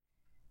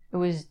It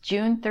was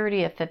June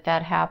 30th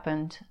that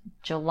happened.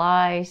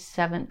 July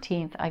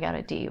 17th, I got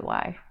a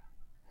DUI.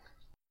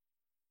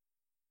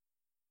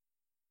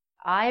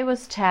 I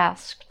was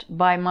tasked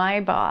by my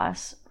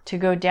boss to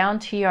go down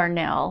to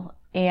Yarnell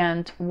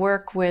and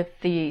work with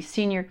the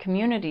senior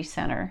community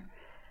center.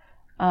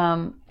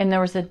 And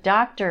there was a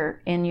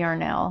doctor in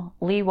Yarnell,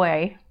 Lee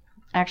Way.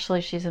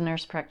 Actually, she's a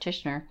nurse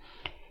practitioner.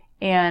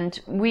 And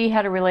we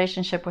had a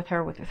relationship with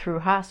her through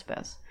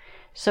hospice.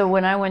 So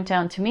when I went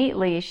down to meet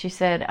Lee, she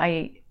said,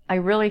 I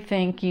really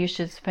think you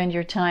should spend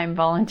your time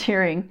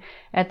volunteering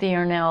at the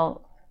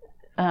Yarnell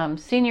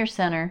Senior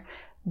Center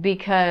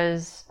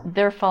because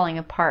they're falling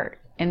apart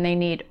and they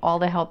need all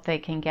the help they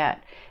can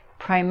get.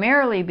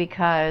 Primarily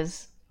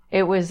because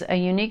it was a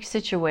unique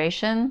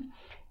situation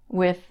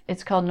with,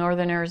 it's called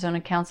Northern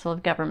Arizona Council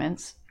of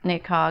Governments,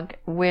 NACOG,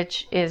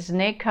 which is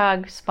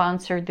NACOG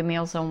sponsored the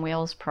Meals on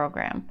Wheels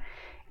program.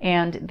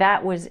 And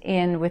that was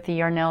in with the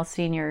Yarnell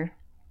Senior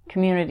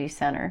Community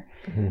Center.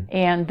 Mm-hmm.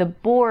 And the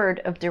board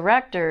of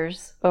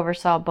directors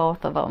oversaw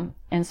both of them.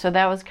 And so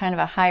that was kind of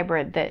a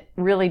hybrid that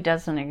really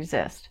doesn't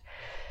exist.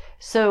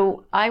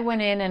 So I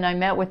went in and I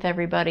met with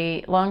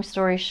everybody. Long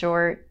story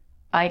short,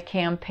 I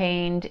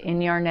campaigned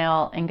in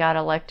Yarnell and got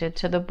elected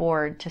to the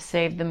board to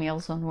save the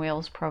Meals on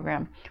Wheels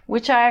program,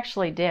 which I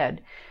actually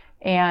did.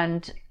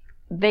 And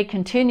they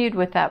continued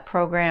with that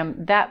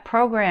program. That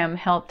program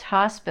helped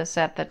hospice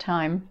at the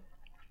time.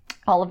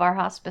 All of our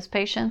hospice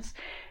patients,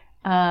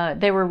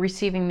 they were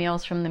receiving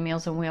meals from the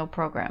Meals on Wheels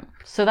program.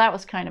 So that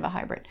was kind of a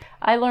hybrid.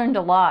 I learned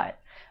a lot.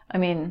 I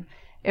mean,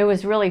 it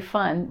was really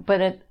fun.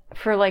 But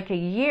for like a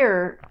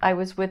year, I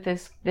was with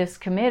this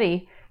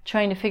committee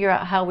trying to figure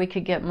out how we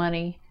could get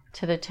money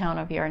to the town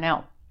of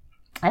Yarnell.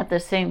 At the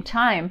same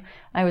time,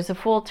 I was a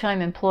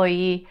full-time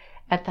employee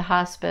at the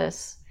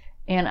hospice,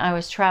 and I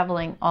was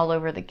traveling all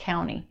over the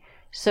county.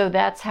 So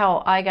that's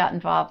how I got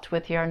involved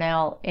with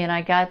Yarnell, and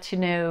I got to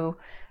know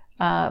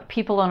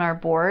people on our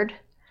board,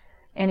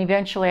 and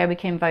eventually I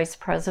became vice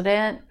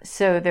president.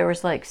 So there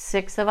was like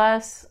 6 of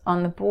us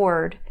on the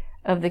board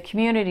of the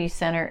community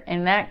center,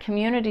 and that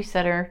community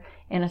center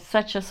in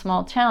such a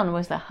small town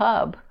was the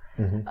hub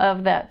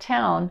of that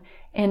town.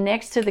 And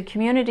next to the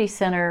community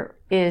center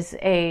is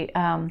a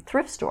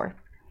thrift store.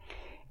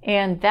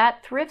 And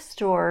that thrift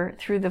store,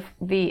 through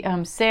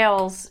the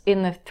sales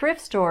in the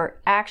thrift store,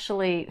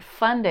 actually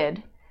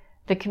funded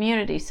the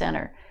community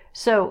center.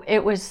 So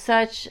it was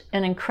such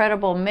an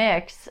incredible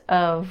mix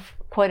of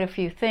quite a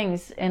few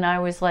things, and I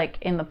was like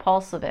in the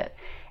pulse of it.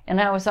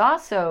 And I was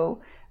also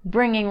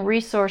bringing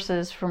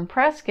resources from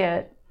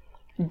Prescott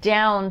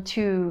down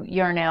to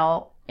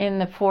Yarnell in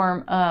the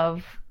form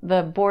of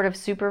the Board of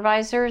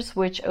Supervisors,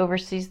 which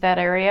oversees that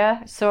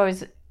area. So I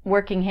was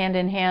working hand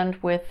in hand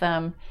with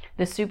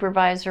the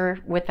supervisor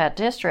with that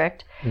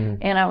district.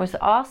 And I was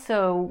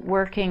also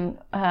working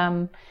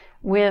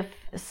with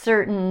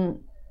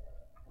certain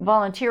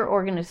volunteer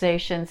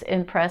organizations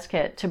in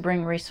Prescott to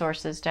bring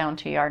resources down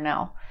to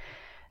Yarnell.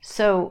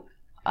 So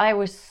I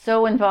was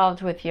so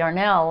involved with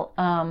Yarnell,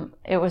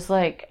 it was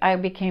like I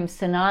became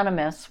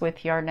synonymous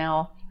with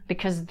Yarnell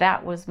because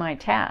that was my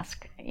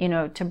task,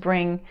 to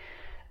bring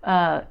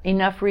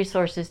enough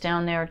resources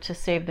down there to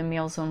save the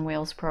Meals on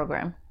Wheels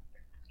program.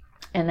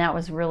 And that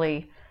was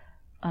really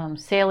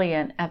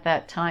salient at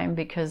that time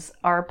because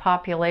our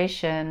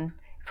population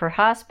for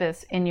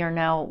hospice in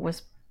Yarnell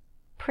was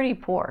pretty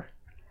poor.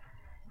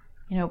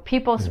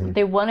 People,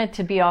 they wanted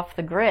to be off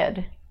the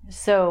grid.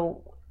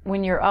 So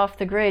when you're off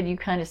the grid, you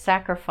kind of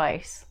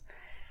sacrifice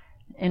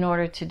in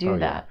order to do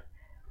that.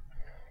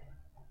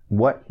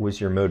 What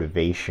was your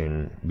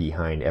motivation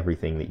behind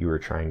everything that you were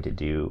trying to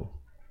do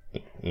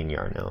in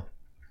Yarnell?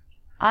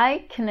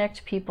 I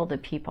connect people to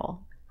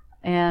people.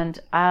 And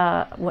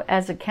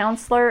as a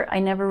counselor, I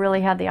never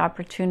really had the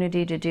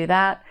opportunity to do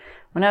that.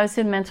 When I was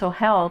in mental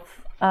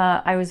health,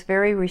 I was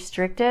very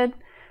restricted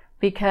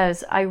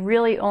because I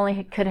really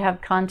only could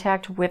have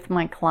contact with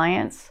my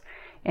clients.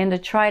 And to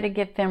try to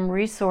get them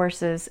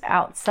resources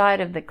outside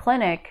of the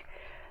clinic,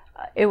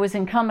 it was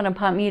incumbent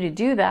upon me to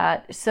do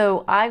that.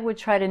 So I would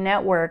try to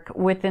network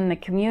within the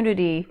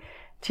community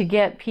to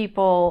get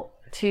people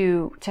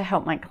to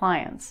help my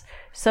clients.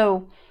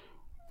 So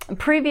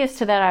previous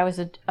to that,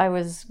 I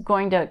was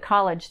going to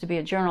college to be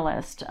a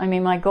journalist. I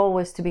mean, my goal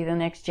was to be the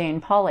next Jane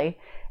Pauley,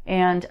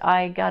 and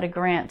I got a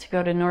grant to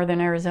go to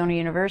Northern Arizona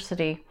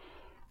University.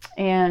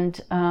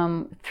 And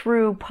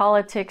through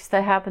politics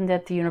that happened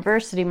at the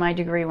university, my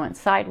degree went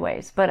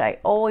sideways. But I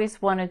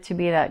always wanted to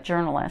be that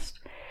journalist.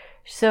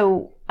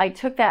 So I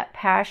took that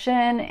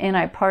passion and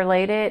I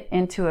parlayed it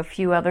into a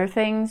few other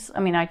things. I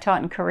mean, I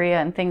taught in Korea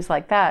and things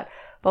like that.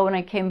 But when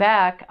I came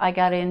back, I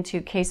got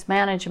into case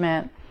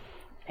management.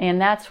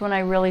 And that's when I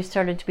really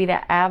started to be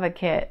that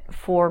advocate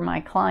for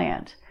my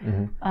client.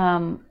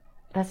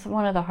 That's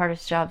one of the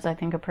hardest jobs I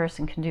think a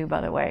person can do,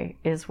 by the way,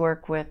 is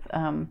work with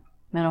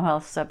mental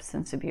health,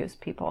 substance abuse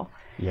people.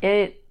 Yeah.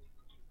 It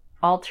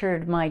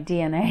altered my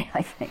DNA,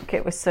 I think.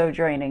 It was so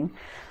draining.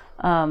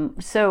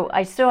 So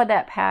I still had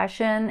that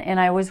passion, and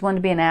I always wanted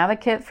to be an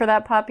advocate for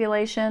that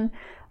population.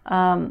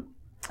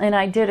 and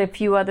I did a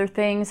few other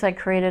things. I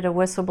created a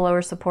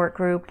whistleblower support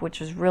group, which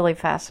was really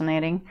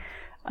fascinating.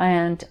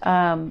 And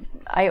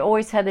I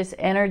always had this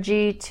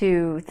energy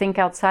to think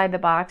outside the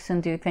box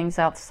and do things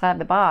outside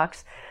the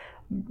box.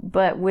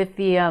 But with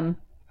the,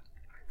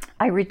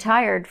 I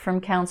retired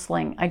from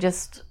counseling.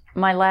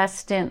 My last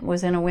stint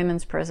was in a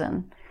women's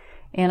prison.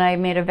 And I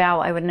made a vow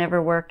I would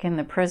never work in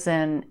the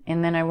prison.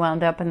 And then I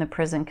wound up in the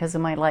prison because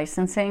of my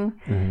licensing.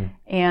 Mm-hmm.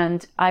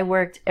 And I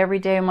worked every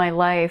day of my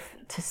life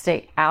to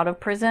stay out of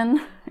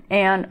prison.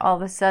 And all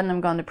of a sudden I'm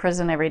going to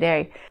prison every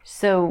day.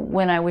 So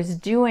when I was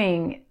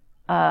doing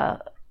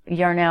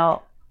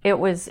Yarnell, it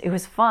was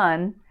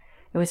fun.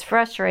 It was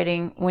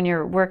frustrating when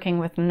you're working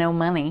with no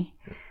money.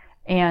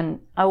 And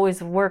I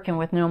was working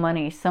with no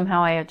money.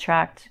 Somehow I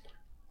attract,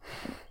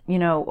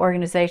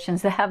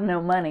 organizations that have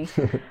no money.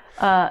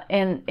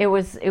 And it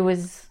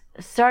was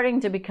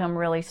starting to become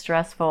really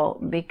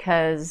stressful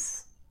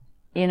because,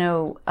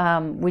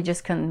 we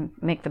just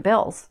couldn't make the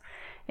bills.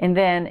 And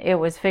then it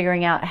was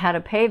figuring out how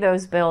to pay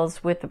those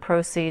bills with the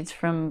proceeds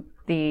from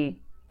the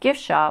gift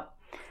shop.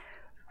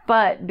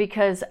 But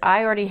because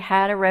I already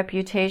had a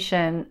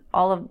reputation,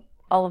 all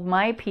of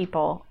my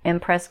people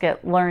in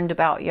Prescott learned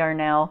about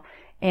Yarnell.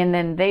 And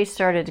then they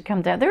started to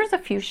come down. There was a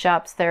few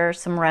shops there,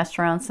 some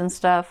restaurants and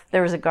stuff.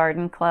 There was a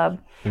garden club.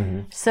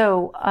 Mm-hmm.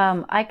 So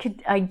I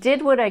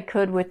did what I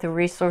could with the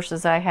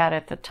resources I had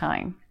at the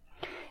time.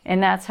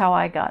 And that's how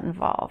I got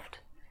involved.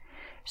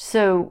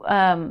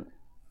 So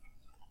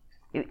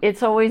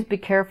it's always be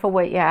careful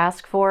what you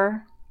ask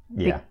for.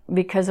 Yeah.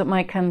 Because it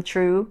might come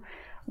true.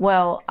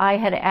 Well, I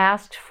had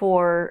asked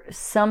for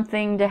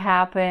something to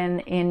happen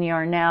in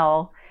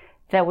Yarnell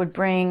that would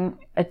bring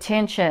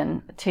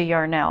attention to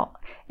Yarnell.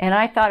 And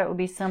I thought it would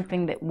be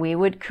something that we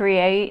would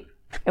create.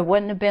 It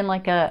wouldn't have been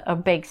like a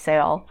bake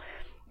sale,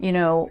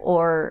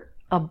 or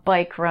a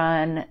bike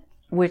run,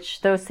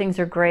 which those things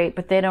are great,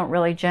 but they don't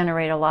really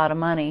generate a lot of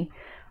money.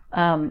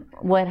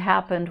 What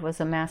happened was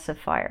a massive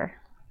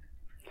fire.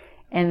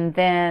 And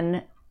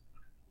then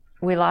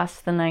we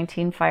lost the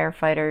 19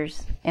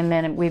 firefighters, and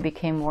then we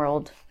became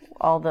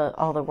all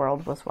the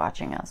world was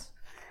watching us.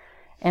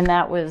 And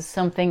that was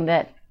something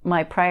that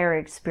my prior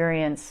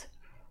experience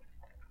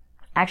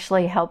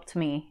actually helped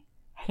me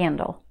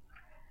handle,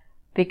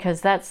 because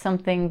that's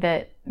something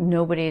that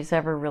nobody's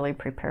ever really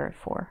prepared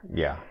for.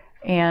 Yeah.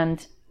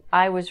 And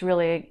I was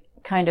really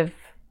kind of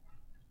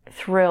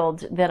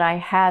thrilled that I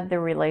had the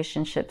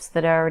relationships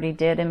that I already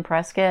did in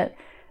Prescott.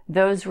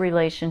 Those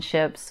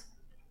relationships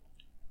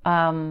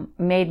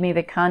made me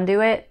the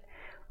conduit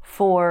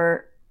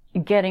for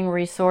getting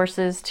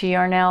resources to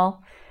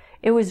Yarnell.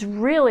 It was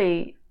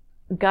really,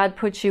 God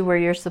puts you where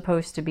you're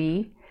supposed to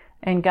be.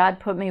 And God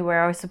put me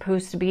where I was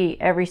supposed to be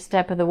every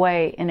step of the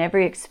way. And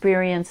every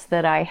experience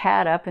that I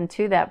had up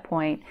until that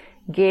point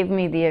gave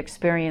me the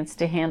experience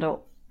to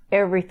handle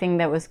everything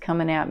that was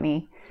coming at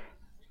me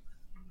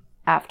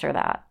after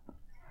that.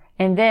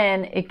 And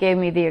then it gave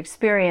me the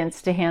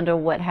experience to handle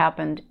what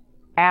happened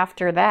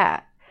after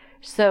that.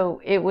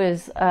 So it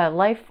was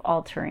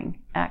life-altering,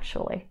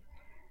 actually,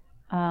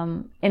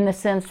 in the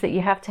sense that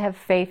you have to have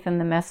faith in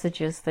the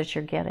messages that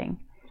you're getting.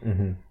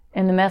 Mm-hmm.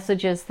 And the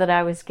messages that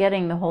I was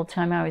getting the whole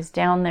time I was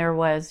down there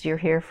was, you're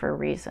here for a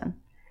reason.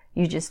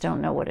 You just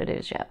don't know what it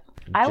is yet.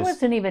 I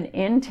wasn't even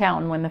in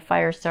town when the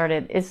fire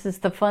started. It's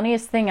just the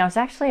funniest thing. I was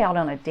actually out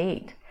on a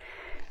date.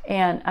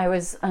 And I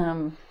was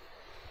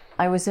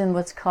in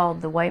what's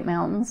called the White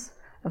Mountains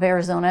of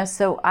Arizona.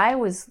 So I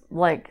was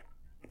like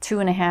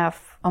 2.5,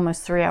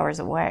 almost 3 hours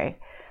away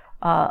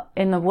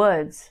in the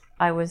woods.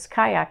 I was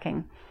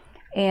kayaking.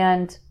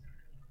 And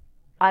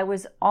I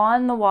was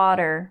on the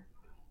water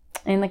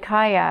in the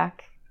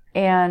kayak,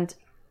 and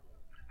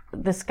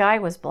the sky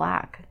was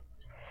black,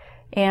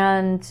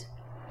 and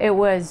it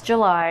was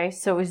July,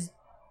 so it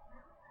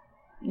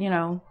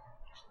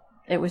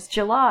was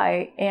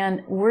July,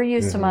 and we're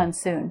used to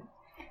monsoon.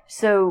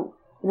 So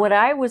what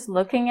I was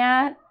looking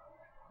at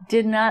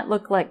did not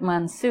look like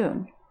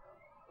monsoon.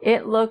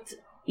 It looked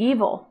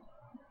evil.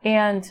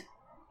 And,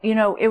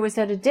 it was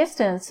at a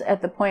distance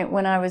at the point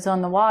when I was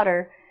on the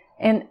water.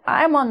 And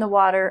I'm on the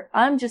water,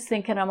 I'm just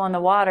thinking I'm on the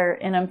water,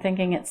 and I'm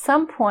thinking at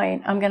some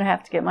point I'm going to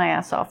have to get my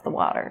ass off the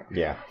water.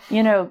 Yeah.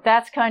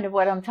 That's kind of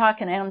what I'm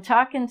talking. And I'm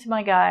talking to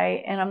my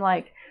guy, and I'm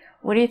like,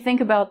 what do you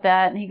think about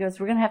that? And he goes,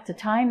 we're going to have to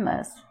time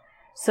this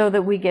so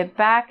that we get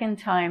back in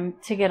time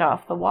to get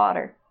off the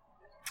water.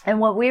 And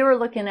what we were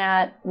looking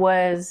at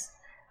was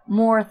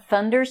more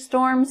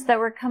thunderstorms that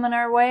were coming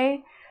our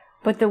way,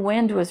 but the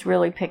wind was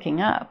really picking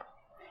up.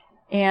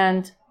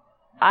 And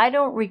I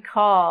don't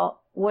recall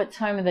what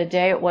time of the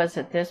day it was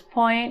at this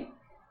point,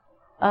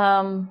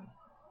 because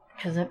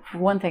for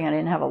one thing I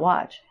didn't have a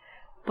watch,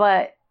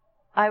 but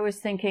I was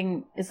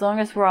thinking as long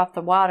as we're off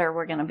the water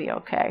we're going to be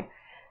okay.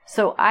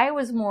 So I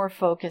was more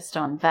focused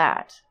on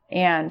that,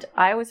 and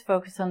I was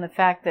focused on the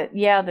fact that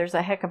there's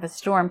a heck of a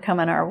storm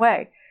coming our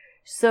way.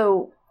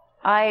 So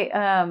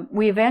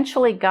we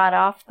eventually got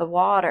off the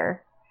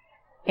water,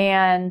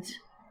 and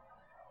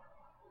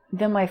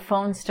then my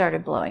phone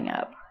started blowing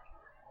up.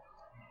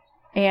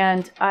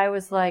 And I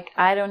was like,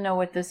 I don't know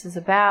what this is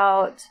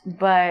about,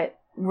 but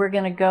we're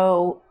going to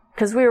go,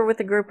 because we were with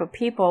a group of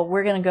people,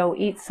 we're going to go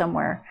eat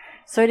somewhere.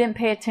 So I didn't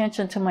pay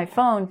attention to my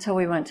phone until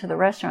we went to the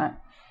restaurant.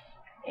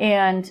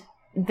 And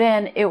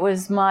then it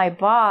was my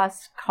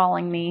boss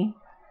calling me.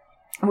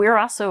 We were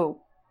also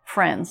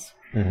friends.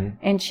 Mm-hmm.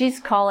 And she's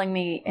calling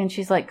me and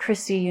she's like,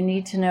 Christy, you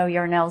need to know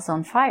Yarnell's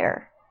on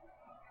fire.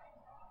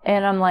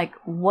 And I'm like,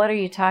 what are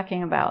you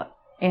talking about?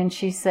 And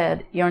she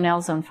said,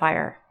 Yarnell's on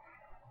fire.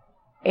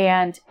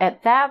 And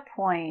at that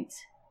point,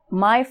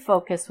 my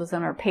focus was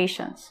on our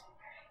patients.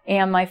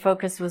 And my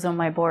focus was on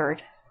my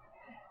board.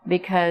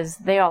 Because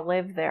they all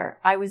lived there.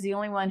 I was the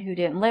only one who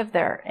didn't live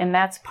there. And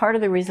that's part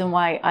of the reason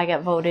why I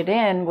got voted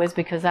in, was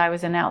because I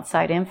was an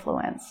outside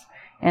influence.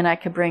 And I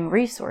could bring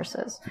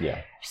resources.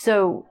 Yeah.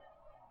 So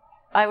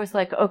I was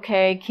like,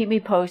 okay, keep me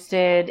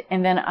posted.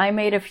 And then I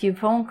made a few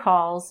phone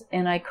calls,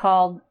 and I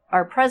called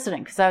our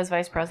president, because I was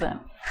vice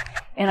president.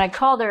 And I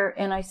called her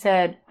and I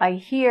said, I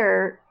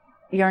hear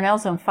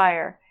Yarnell's on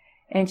fire.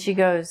 And she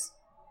goes,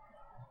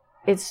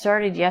 it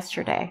started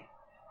yesterday.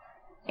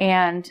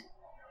 And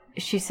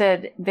she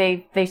said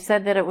they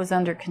said that it was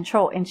under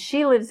control. And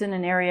she lives in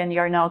an area in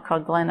Yarnell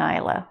called Glen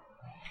Isla.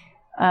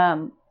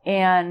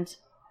 And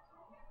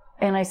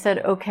I said,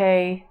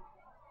 okay,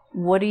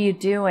 what are you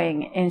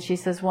doing? And she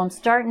says, well, I'm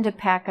starting to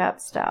pack up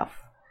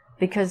stuff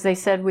because they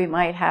said we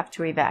might have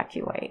to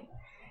evacuate.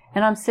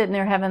 And I'm sitting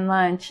there having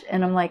lunch,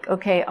 and I'm like,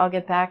 okay, I'll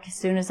get back as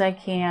soon as I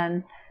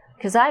can,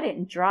 because I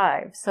didn't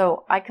drive,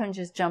 so I couldn't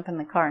just jump in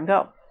the car and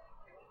go.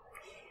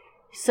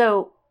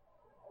 So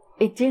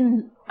it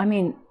didn't,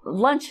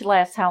 lunch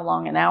lasts how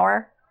long? An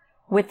hour?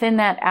 Within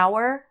that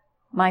hour,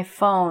 my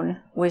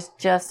phone was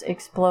just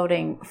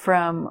exploding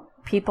from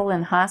people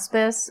in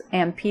hospice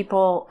and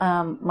people,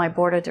 my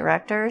board of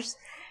directors.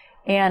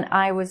 And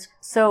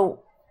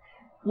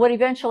what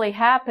eventually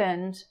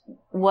happened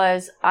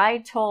was I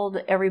told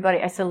everybody,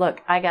 I said,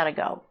 look, I got to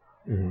go.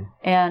 Mm-hmm.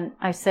 And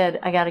I said,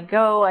 I got to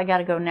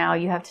go now.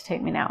 You have to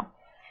take me now.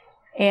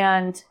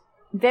 And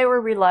they were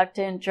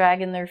reluctant,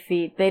 dragging their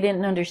feet. They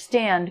didn't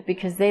understand,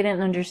 because they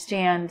didn't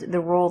understand the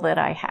role that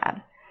I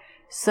had.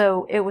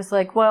 So it was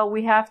like, well,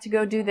 we have to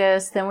go do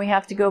this. Then we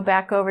have to go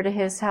back over to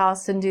his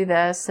house and do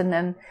this.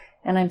 And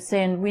I'm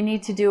saying, we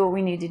need to do what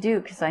we need to do,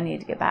 because I need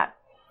to get back.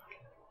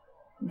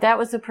 That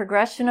was a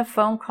progression of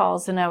phone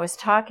calls. And I was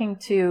talking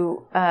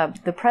to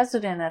the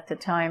president at the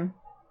time.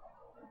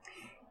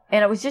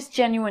 And it was just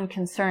genuine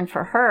concern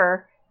for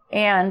her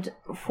and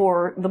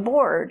for the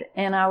board.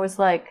 And I was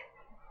like,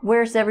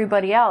 where's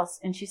everybody else?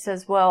 And she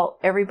says, well,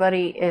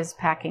 everybody is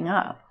packing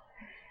up.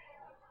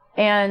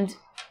 And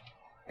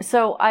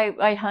so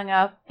I hung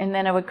up, and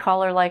then I would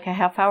call her like a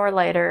half hour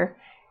later.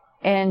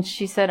 And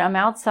she said, I'm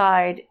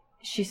outside.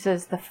 She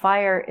says, the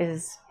fire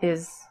is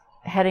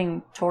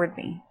heading toward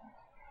me.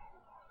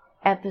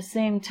 At the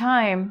same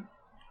time,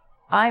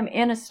 I'm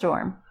in a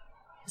storm.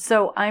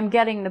 So I'm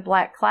getting the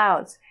black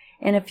clouds.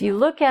 And if you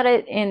look at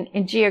it in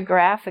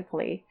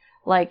geographically,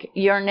 like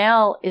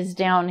Yarnell is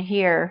down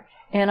here,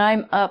 and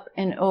I'm up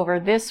and over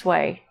this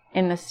way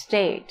in the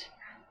state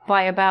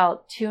by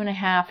about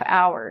 2.5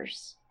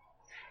 hours.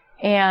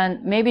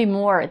 And maybe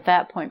more at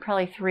that point,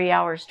 probably 3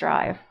 hours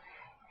drive.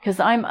 Because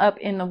I'm up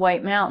in the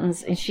White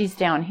Mountains and she's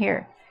down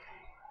here.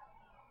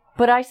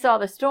 But I saw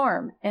the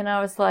storm, and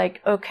I was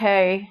like,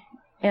 okay.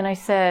 And I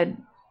said,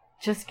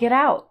 just get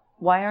out.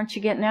 Why aren't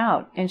you getting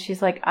out? And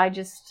she's like,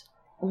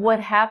 what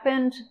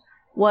happened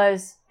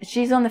was,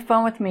 she's on the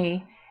phone with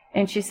me,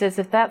 and she says,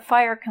 if that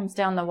fire comes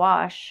down the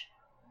wash,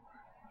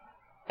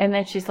 and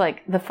then she's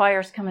like, the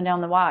fire's coming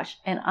down the wash.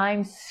 And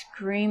I'm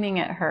screaming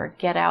at her,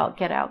 get out,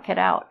 get out, get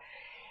out.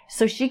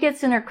 So she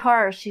gets in her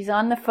car. She's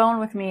on the phone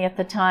with me at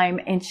the time,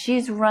 and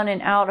she's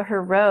running out of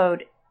her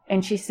road,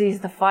 and she sees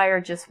the fire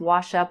just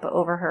wash up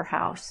over her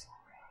house.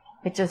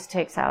 It just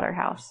takes out her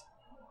house.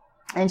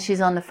 And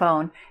she's on the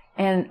phone,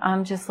 and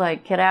I'm just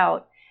like, get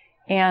out.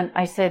 And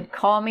I said,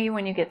 call me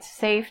when you get to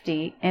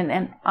safety. And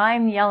then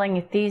I'm yelling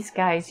at these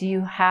guys,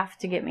 you have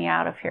to get me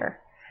out of here.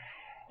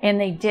 And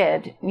they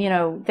did.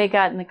 They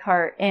got in the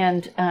car,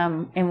 and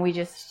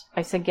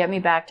I said, get me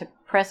back to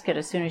Prescott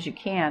as soon as you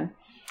can.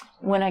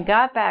 When I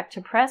got back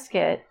to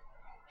Prescott,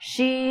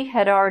 she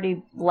had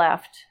already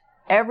left.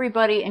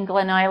 Everybody in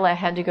Glen Isla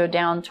had to go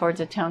down towards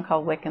a town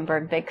called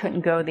Wickenburg. They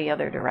couldn't go the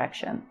other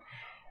direction.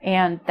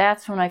 And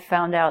that's when I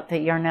found out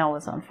that Yarnell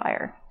was on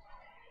fire.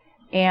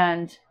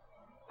 And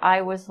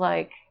I was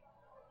like,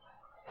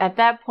 at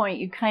that point,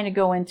 you kind of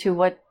go into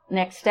what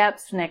next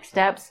steps.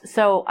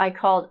 So I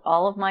called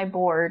all of my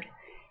board,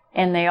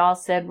 and they all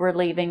said, we're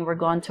leaving, we're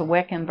going to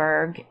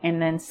Wickenburg.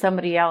 And then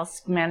somebody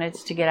else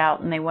managed to get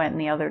out, and they went in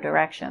the other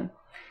direction.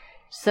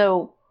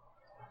 So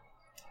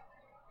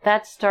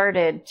that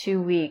started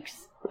 2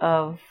 weeks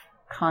of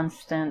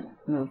constant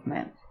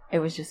movement. It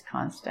was just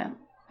constant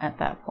at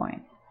that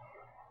point.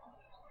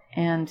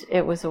 And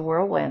it was a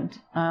whirlwind.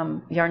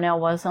 Yarnell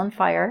was on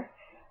fire,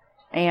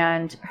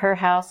 and her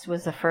house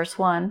was the first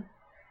one,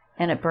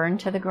 and it burned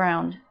to the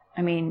ground.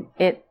 I mean,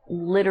 it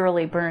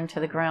literally burned to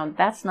the ground.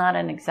 That's not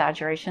an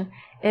exaggeration.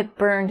 It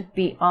burned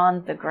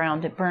beyond the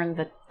ground. It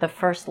burned the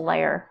first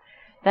layer.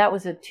 That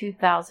was a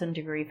 2,000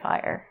 degree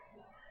fire.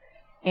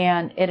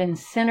 And it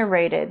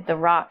incinerated the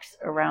rocks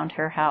around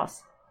her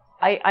house.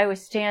 I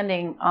was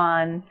standing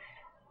on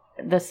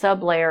the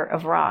sublayer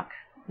of rock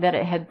that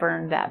it had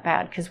burned that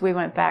bad, because we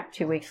went back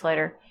 2 weeks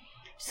later.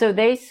 So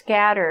they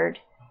scattered,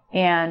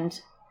 and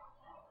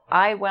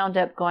I wound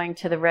up going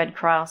to the Red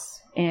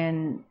Cross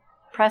in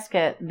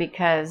Prescott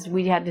because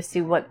we had to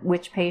see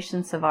which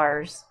patients of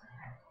ours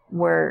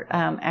were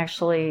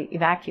actually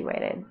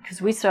evacuated,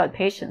 because we still had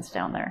patients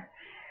down there.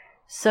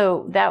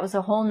 So that was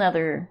a whole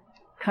nother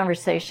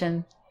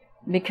conversation,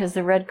 because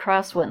the Red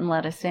Cross wouldn't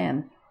let us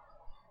in,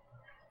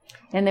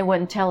 and they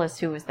wouldn't tell us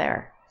who was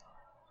there.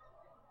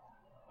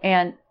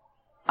 And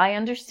I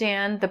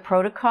understand the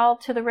protocol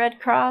to the Red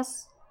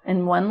Cross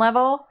in one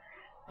level,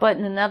 but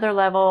in another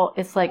level,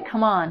 it's like,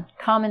 come on,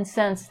 common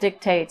sense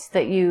dictates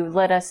that you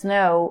let us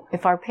know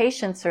if our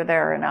patients are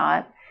there or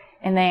not.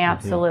 And they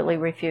absolutely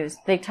refused.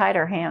 They tied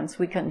our hands.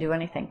 We couldn't do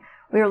anything.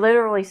 We were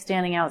literally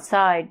standing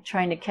outside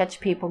trying to catch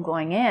people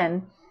going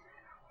in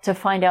to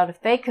find out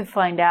if they could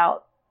find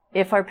out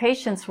if our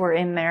patients were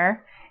in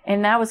there.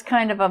 And that was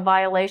kind of a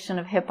violation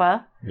of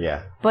HIPAA.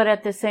 Yeah. But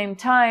at the same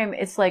time,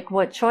 it's like,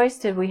 what choice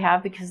did we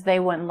have? Because they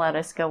wouldn't let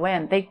us go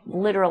in. They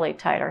literally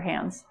tied our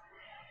hands.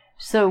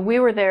 So we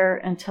were there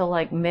until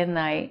like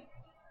midnight.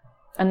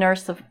 A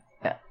nurse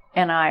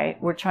and I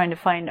were trying to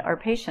find our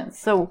patients.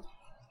 So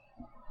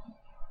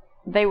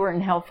they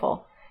weren't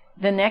helpful.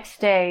 The next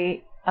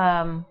day,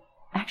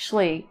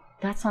 actually,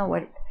 that's not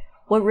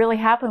what really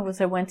happened.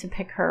 Was I went to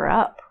pick her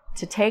up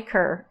to take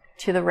her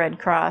to the Red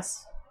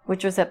Cross,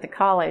 which was at the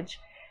college,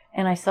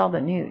 and I saw the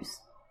news.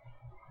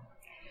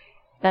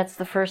 That's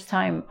the first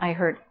time I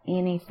heard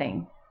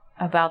anything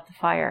about the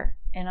fire.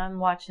 And I'm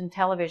watching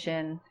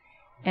television,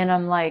 and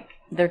I'm like,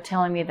 they're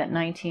telling me that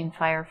 19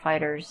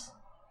 firefighters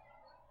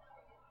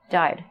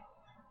died.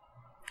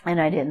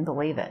 And I didn't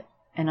believe it.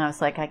 And I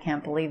was like, I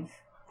can't believe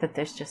that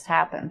this just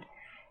happened.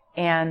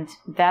 And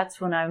that's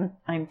when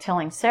I'm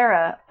telling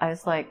Sarah, I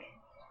was like,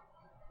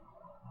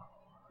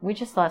 we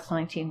just lost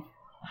 19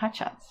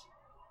 hotshots.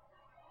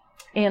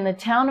 In the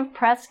town of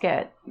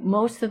Prescott,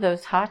 most of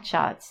those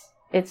hotshots,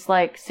 it's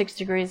like 6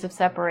 degrees of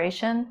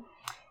separation,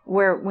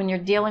 where when you're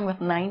dealing with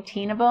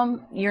 19 of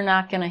them, you're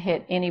not going to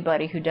hit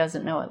anybody who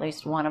doesn't know at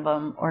least one of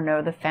them or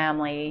know the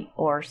family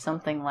or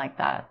something like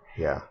that.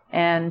 Yeah.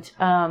 And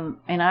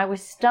I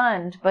was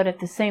stunned, but at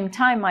the same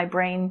time, my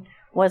brain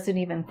wasn't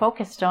even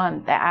focused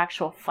on the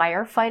actual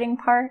firefighting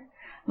part.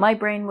 My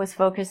brain was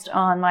focused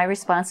on my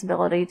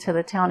responsibility to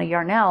the town of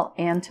Yarnell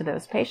and to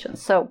those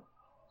patients. So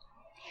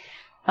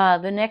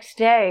the next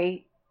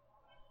day,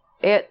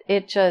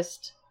 it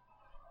just,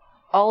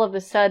 all of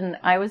a sudden,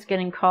 I was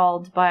getting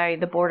called by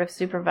the Board of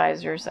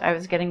Supervisors. I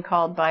was getting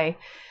called by,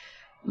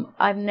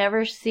 I've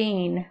never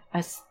seen,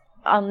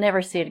 I'll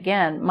never see it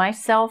again. My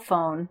cell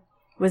phone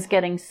was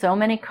getting so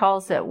many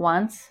calls at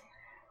once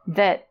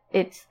that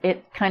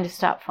it kind of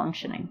stopped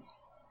functioning.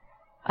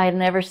 I had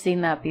never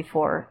seen that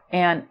before,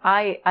 and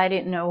I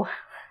didn't know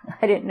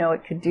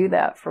it could do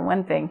that, for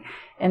one thing.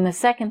 And the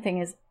second thing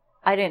is,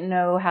 I didn't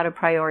know how to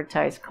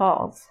prioritize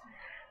calls,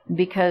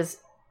 because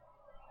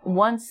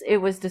once it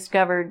was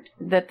discovered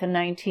that the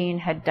 19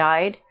 had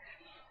died,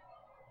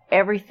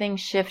 everything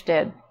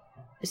shifted.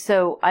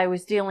 So I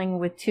was dealing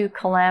with two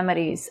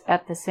calamities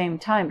at the same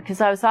time, because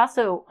I was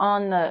also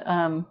on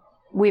the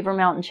Weaver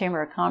Mountain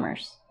Chamber of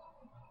Commerce.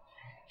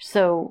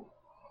 So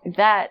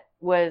that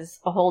was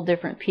a whole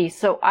different piece.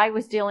 So I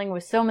was dealing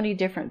with so many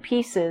different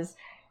pieces.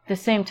 At the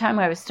same time,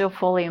 I was still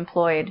fully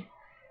employed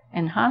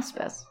in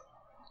hospice.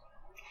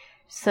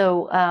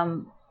 So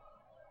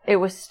it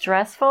was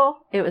stressful.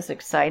 It was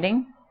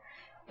exciting.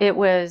 It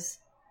was,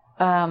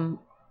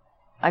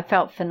 I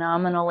felt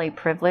phenomenally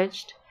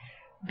privileged,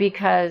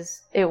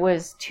 because it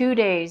was 2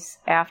 days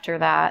after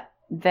that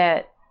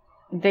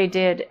they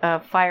did a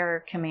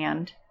fire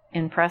command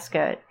in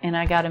Prescott, and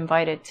I got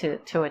invited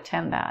to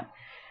attend that.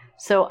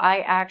 So I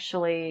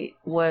actually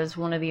was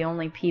one of the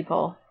only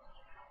people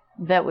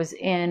that was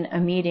in a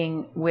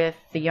meeting with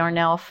the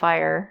Yarnell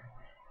Fire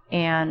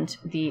and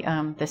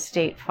the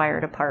state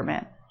fire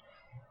department,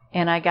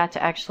 and I got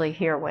to actually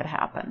hear what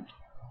happened.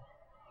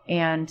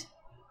 And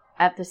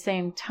at the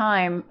same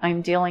time,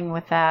 I'm dealing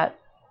with that.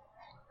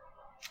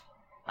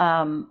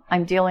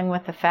 I'm dealing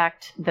with the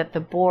fact that the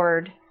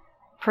board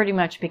pretty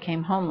much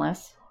became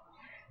homeless,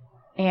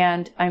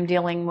 and I'm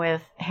dealing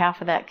with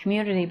half of that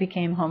community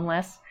became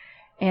homeless,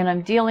 and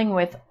I'm dealing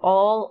with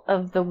all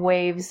of the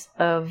waves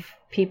of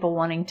people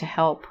wanting to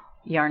help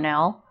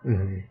Yarnell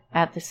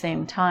at the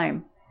same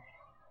time.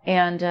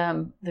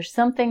 And there's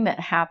something that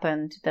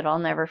happened that I'll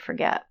never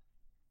forget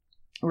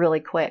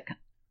really quick.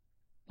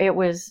 It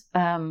was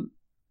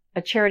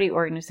a charity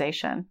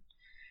organization,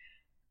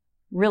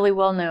 really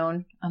well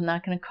known. I'm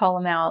not going to call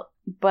them out,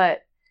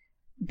 but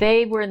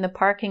they were in the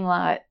parking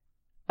lot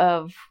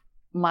of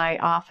my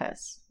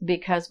office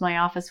because my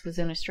office was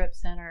in a strip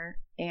center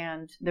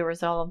and there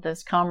was all of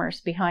this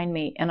commerce behind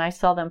me. And I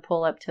saw them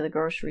pull up to the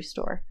grocery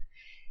store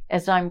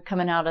as I'm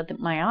coming out of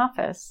my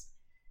office.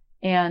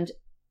 And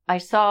I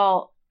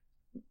saw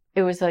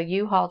it was a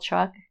U-Haul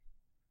truck,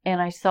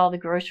 and I saw the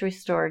grocery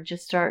store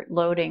just start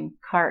loading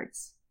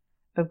carts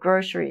of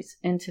groceries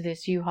into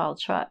this U-Haul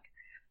truck.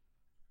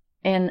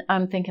 And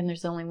I'm thinking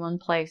there's only one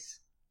place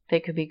they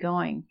could be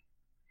going.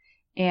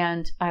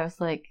 And I was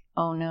like,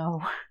 oh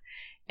no.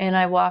 And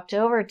I walked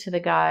over to the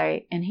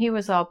guy, and he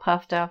was all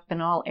puffed up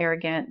and all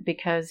arrogant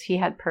because he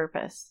had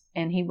purpose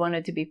and he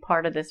wanted to be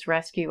part of this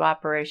rescue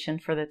operation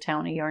for the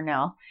town of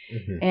Yarnell.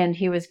 Mm-hmm. And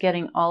he was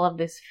getting all of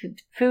this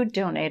food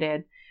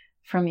donated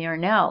from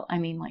Yarnell. I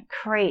mean, like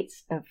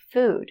crates of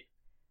food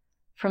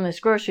from this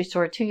grocery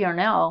store to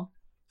Yarnell.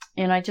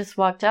 And I just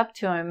walked up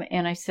to him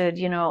and I said,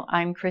 you know,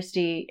 I'm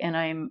Christy and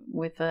I'm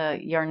with the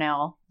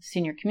Yarnell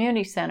Senior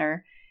Community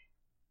Center.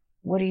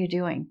 What are you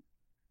doing?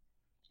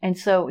 And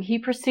so he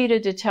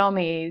proceeded to tell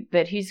me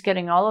that he's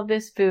getting all of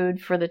this food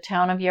for the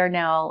town of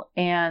Yarnell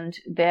and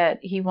that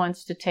he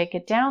wants to take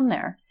it down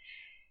there.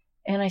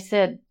 And I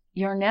said,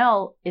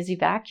 Yarnell is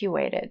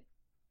evacuated.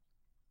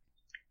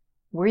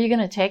 Where are you going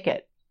to take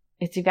it?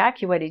 It's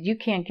evacuated. You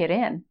can't get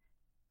in.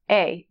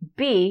 A.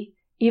 B,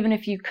 even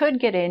if you could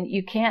get in,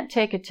 you can't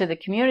take it to the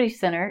community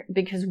center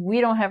because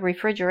we don't have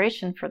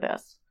refrigeration for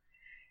this.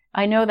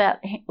 I know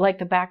that like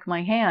the back of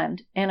my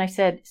hand. And I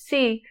said,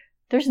 C,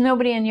 there's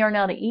nobody in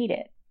Yarnell to eat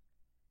it.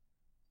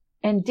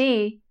 And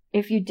D,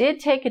 if you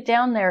did take it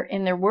down there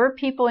and there were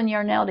people in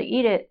Yarnell to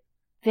eat it,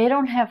 they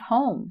don't have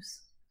homes.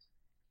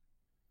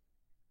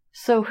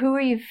 So who are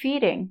you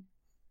feeding?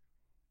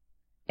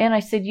 And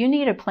I said, you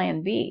need a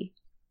plan B.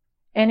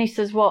 And he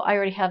says, well, I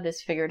already have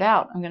this figured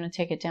out. I'm going to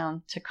take it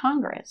down to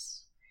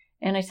Congress.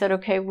 And I said,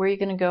 okay, where are you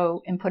going to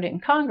go and put it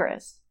in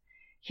Congress?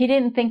 He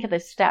didn't think of the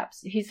steps.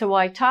 He said, well,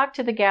 I talked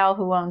to the gal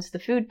who owns the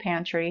food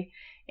pantry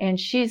and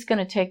she's going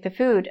to take the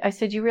food. I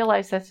said, you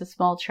realize that's a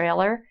small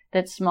trailer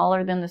that's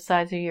smaller than the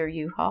size of your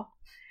U-Haul?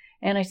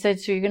 And I said,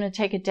 so you're going to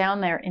take it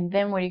down there and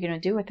then what are you going to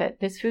do with it?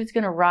 This food's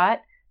going to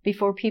rot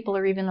before people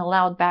are even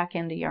allowed back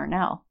into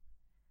Yarnell.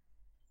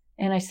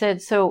 And I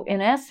said, so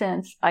in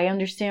essence, I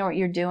understand what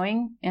you're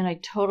doing and I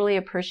totally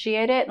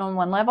appreciate it on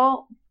one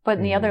level, but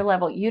in the other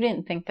level, you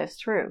didn't think this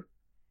through.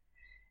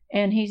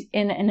 And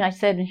I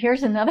said, and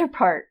here's another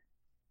part.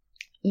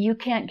 You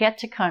can't get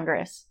to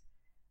Congress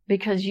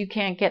because you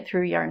can't get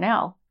through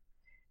Yarnell.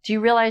 Do you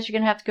realize you're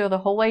going to have to go the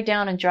whole way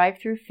down and drive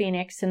through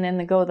Phoenix and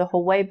then go the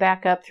whole way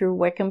back up through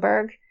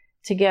Wickenburg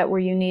to get where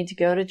you need to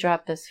go to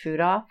drop this food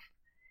off?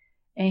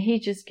 And he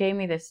just gave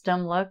me this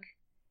dumb look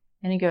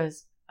and he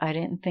goes, I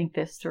didn't think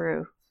this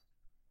through.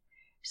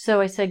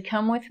 So I said,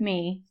 come with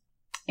me.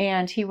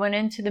 And he went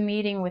into the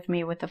meeting with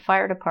me with the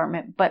fire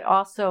department, but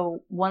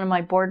also one of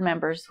my board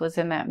members was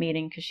in that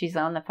meeting because she's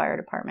on the fire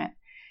department.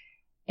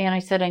 And I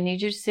said, I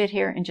need you to sit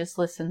here and just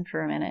listen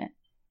for a minute.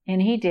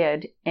 And he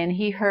did. And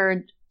he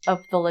heard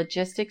of the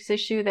logistics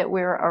issue that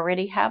we were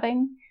already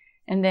having.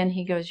 And then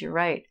he goes, you're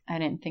right. I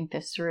didn't think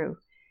this through.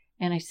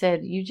 And I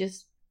said, you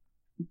just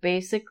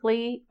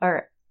basically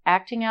are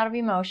acting out of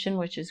emotion,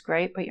 which is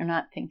great, but you're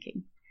not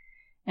thinking.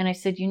 And I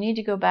said, you need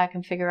to go back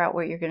and figure out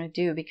what you're going to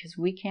do because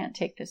we can't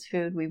take this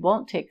food. We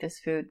won't take this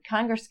food.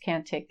 Congress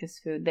can't take this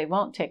food. They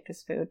won't take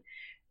this food.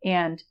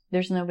 And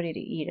there's nobody to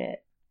eat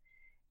it.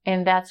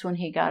 And that's when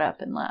he got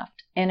up and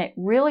left. And it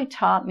really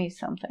taught me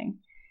something.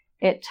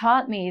 It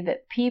taught me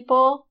that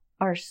people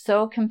are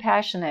so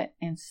compassionate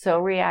and so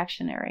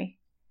reactionary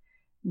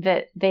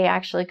that they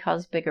actually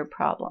cause bigger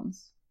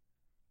problems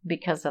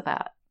because of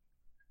that.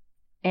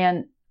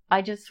 And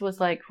I just was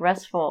like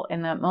restful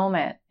in that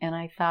moment. And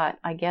I thought,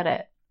 I get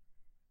it.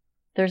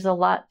 There's a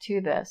lot to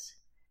this.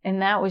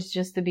 And that was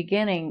just the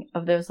beginning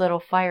of those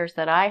little fires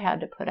that I had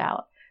to put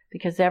out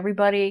because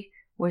everybody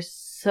was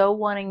so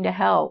wanting to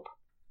help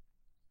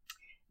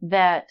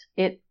that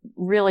it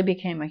really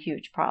became a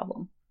huge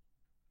problem.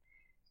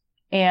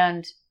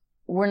 And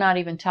we're not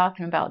even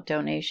talking about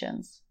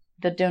donations.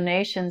 The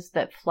donations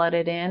that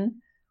flooded in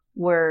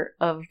were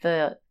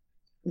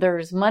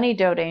there's money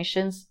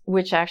donations,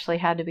 which actually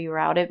had to be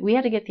routed. We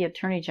had to get the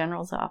Attorney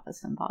General's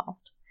office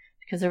involved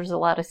because there was a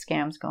lot of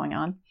scams going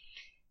on.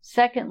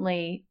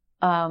 Secondly,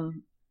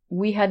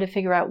 we had to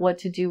figure out what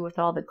to do with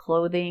all the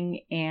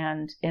clothing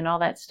and all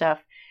that stuff.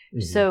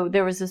 Mm-hmm. So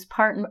there was this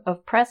part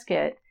of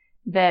Prescott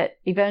that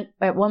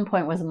at one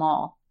point was a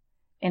mall,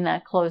 and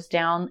that closed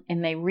down,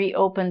 and they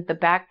reopened the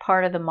back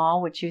part of the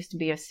mall, which used to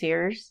be a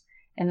Sears,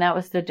 and that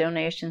was the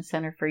donation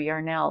center for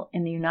Yarnell,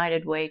 and the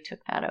United Way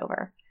took that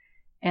over.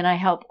 And I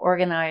helped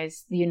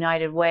organize the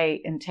United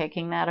Way in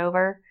taking that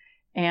over,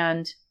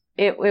 and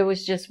it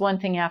was just one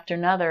thing after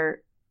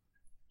another.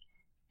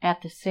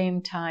 At the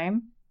same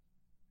time,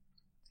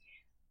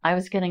 I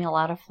was getting a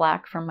lot of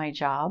flack from my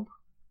job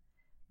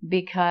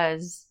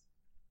because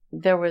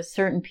there was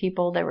certain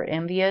people that were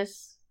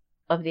envious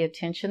of the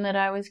attention that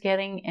I was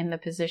getting and the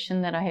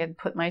position that I had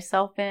put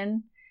myself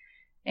in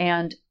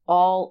and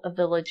all of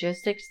the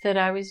logistics that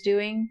I was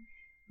doing,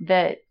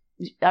 that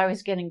I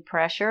was getting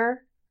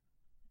pressure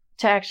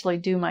to actually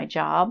do my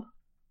job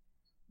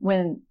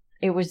when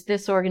it was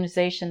this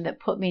organization that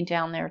put me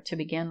down there to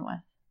begin with.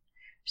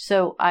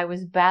 So I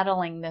was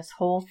battling this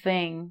whole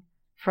thing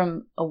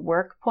from a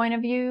work point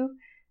of view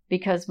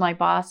because my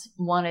boss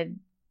wanted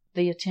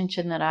the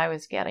attention that I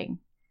was getting.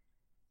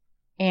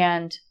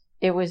 And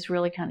it was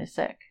really kind of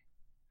sick.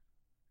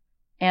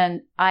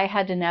 And I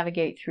had to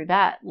navigate through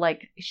that.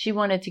 Like, she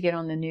wanted to get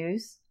on the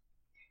news.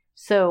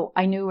 So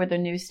I knew where the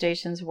news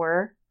stations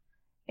were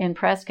in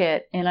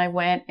Prescott. And I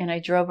went and I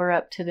drove her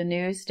up to the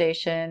news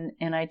station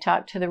and I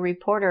talked to the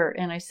reporter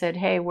and I said,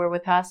 hey, we're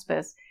with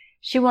hospice.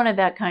 She wanted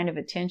that kind of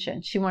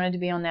attention. She wanted to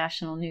be on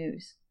national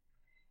news.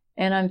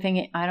 And I'm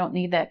thinking, I don't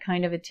need that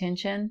kind of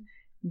attention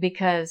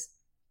because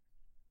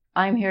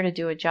I'm here to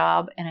do a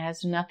job and it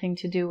has nothing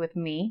to do with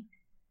me.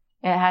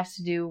 It has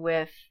to do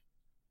with,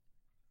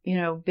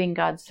 being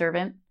God's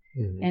servant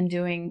and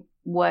doing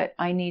what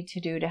I need to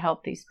do to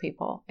help these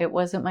people. It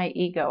wasn't my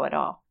ego at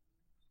all.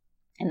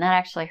 And that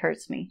actually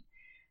hurts me,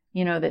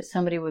 that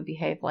somebody would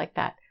behave like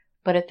that.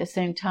 But at the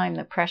same time,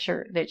 the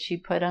pressure that she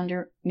put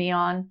under me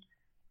on,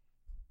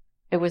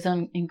 it was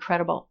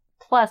incredible.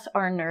 Plus,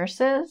 our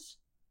nurses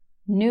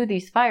knew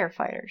these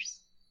firefighters.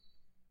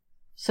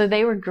 So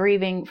they were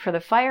grieving for the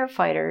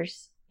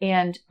firefighters,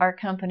 and our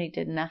company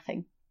did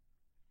nothing.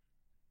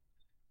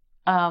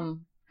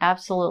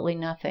 Absolutely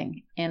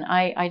nothing. And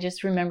I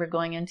just remember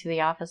going into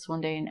the office one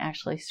day and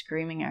actually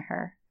screaming at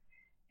her.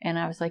 And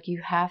I was like,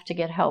 you have to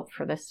get help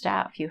for the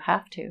staff. You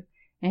have to.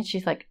 And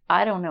she's like,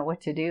 I don't know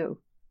what to do.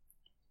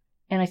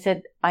 And I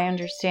said, I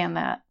understand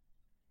that.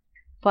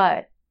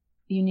 But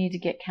you need to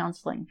get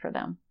counseling for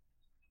them.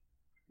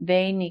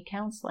 They need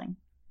counseling.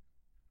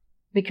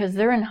 Because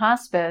they're in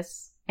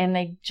hospice and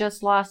they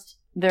just lost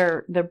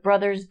their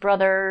brother's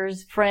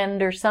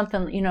friend or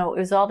something. It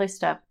was all this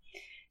stuff.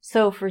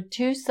 So for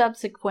 2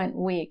 subsequent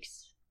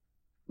weeks,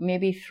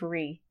 maybe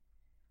 3,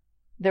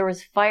 there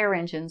was fire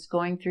engines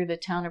going through the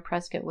town of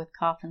Prescott with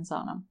coffins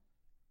on them,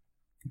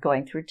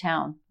 going through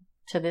town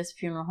to this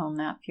funeral home,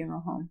 that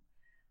funeral home,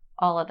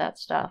 all of that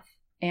stuff.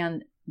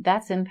 And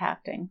that's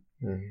impacting.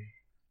 Mm-hmm.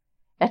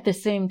 At the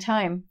same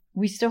time,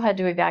 we still had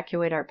to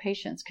evacuate our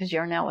patients because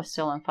Yarnell was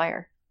still on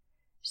fire.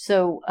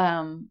 So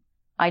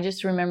I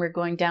just remember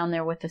going down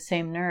there with the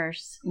same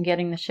nurse and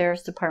getting the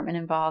sheriff's department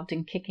involved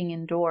and kicking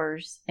in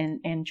doors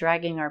and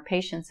dragging our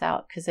patients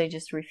out because they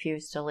just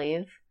refused to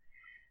leave.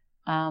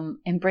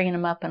 And bringing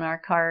them up in our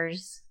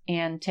cars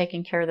and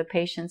taking care of the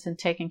patients and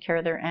taking care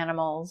of their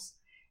animals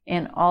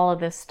and all of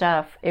this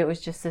stuff. It was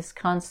just this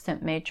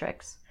constant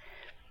matrix.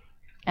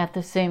 At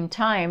the same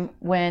time,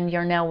 when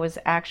Yarnell was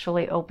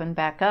actually opened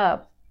back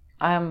up,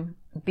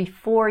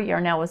 before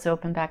Yarnell was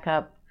opened back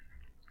up,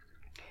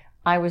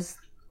 I was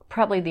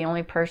probably the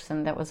only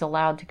person that was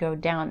allowed to go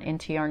down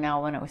into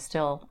Yarnell when it was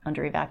still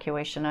under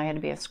evacuation. I had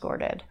to be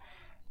escorted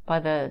by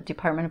the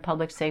Department of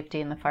Public Safety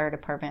and the fire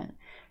department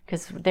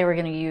because they were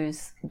going to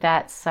use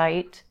that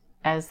site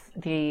as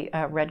the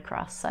Red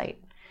Cross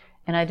site.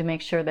 And I had to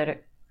make sure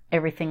that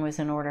everything was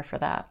in order for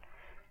that.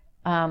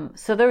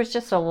 So there was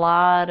just a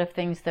lot of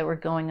things that were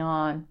going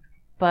on,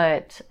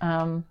 but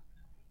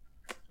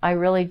I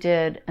really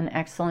did an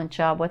excellent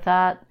job with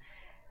that.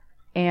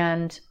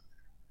 And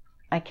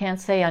I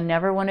can't say I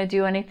never want to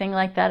do anything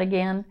like that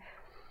again,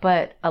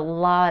 but a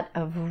lot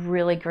of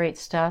really great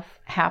stuff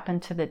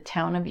happened to the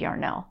town of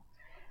Yarnell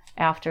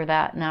after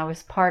that, and I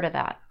was part of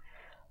that.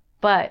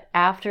 But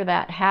after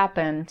that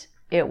happened,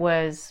 it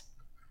was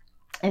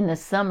in the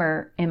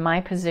summer, in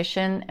my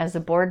position as a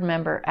board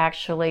member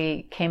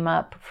actually came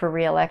up for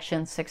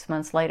re-election 6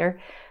 months later.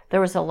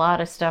 There was a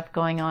lot of stuff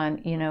going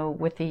on,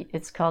 with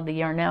it's called the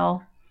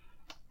Yarnell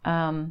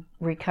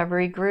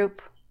Recovery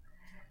Group.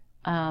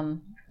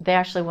 They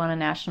actually won a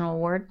national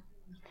award,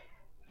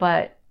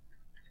 but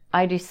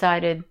I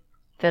decided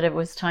that it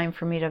was time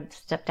for me to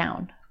step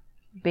down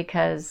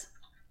because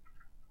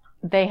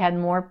they had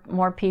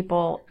more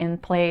people in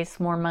place,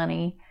 more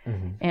money,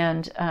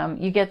 and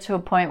you get to a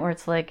point where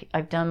it's like,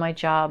 I've done my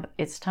job,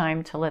 it's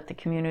time to let the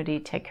community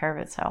take care of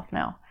itself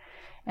now.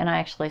 And I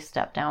actually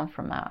stepped down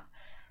from that.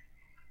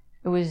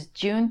 It was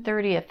June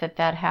 30th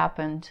that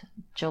happened.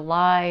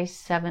 July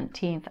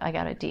 17th, I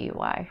got a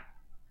DUI.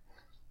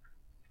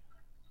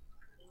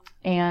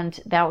 And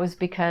that was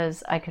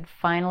because I could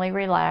finally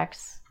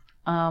relax.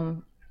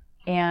 And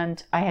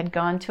I had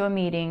gone to a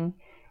meeting.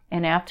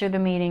 And after the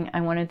meeting,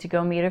 I wanted to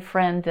go meet a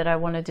friend that I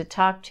wanted to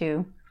talk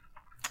to.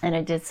 And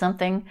I did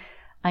something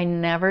I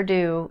never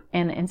do.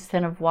 And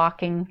instead of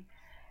walking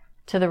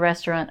to the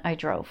restaurant, I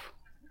drove,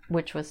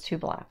 which was 2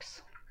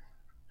 blocks.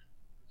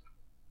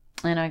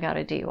 And I got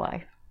a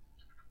DUI.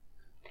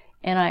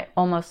 And I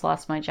almost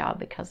lost my job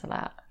because of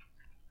that.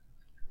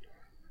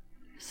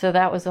 So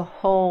that was a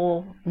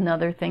whole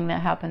nother thing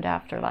that happened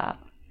after that.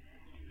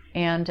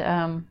 And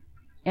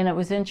it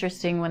was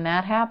interesting when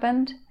that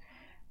happened,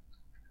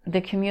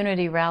 the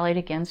community rallied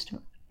against,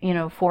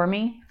 for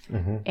me.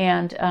 Mm-hmm.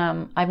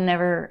 And I've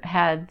never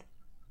had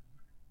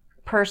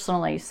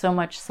personally so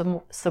much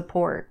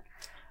support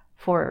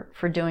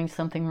for doing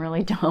something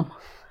really dumb.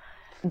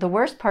 The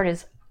worst part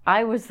is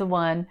I was the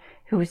one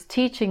who was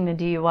teaching the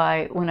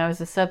DUI when I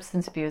was a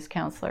substance abuse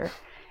counselor.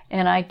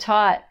 And I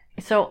taught,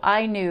 so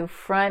I knew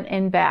front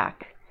and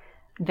back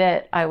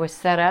that I was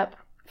set up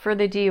for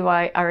the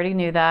DUI. I already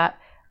knew that.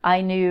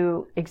 I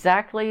knew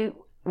exactly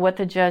what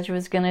the judge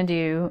was going to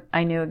do.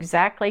 I knew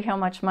exactly how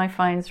much my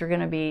fines were going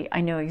to be.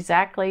 I knew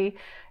exactly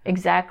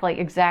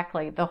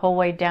the whole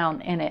way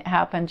down. And it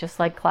happened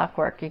just like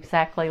clockwork,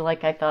 exactly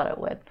like I thought it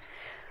would.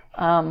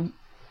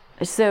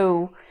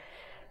 So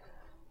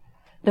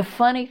the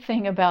funny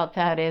thing about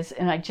that is,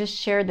 and I just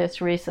shared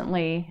this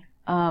recently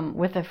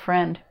with a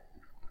friend,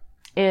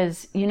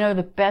 is, you know,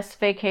 the best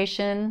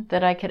vacation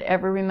that I could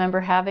ever remember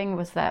having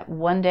was that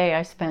one day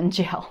I spent in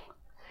jail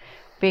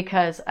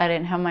because I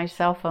didn't have my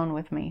cell phone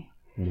with me.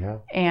 Yeah.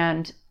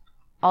 And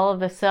all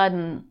of a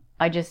sudden,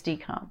 I just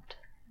decomped.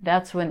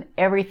 That's when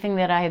everything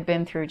that I had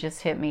been through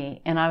just hit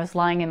me. And I was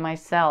lying in my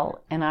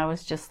cell, and I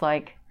was just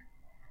like,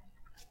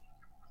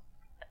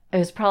 it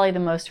was probably the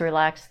most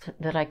relaxed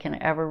that I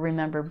can ever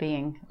remember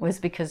being, was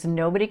because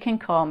nobody can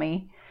call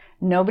me.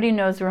 Nobody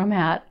knows where I'm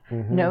at.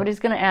 Mm-hmm. Nobody's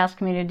going to ask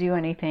me to do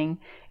anything.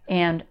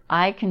 And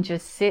I can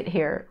just sit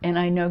here, and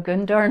I know good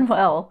and darn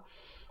well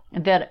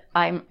that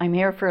I'm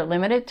here for a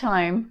limited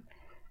time.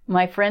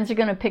 My friends are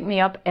going to pick me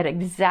up at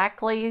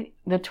exactly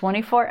the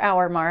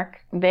 24-hour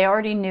mark. They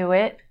already knew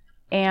it,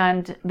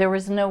 and there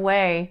was no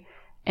way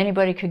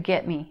anybody could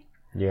get me.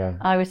 Yeah.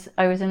 I was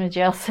in a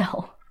jail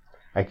cell.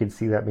 I could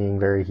see that being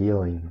very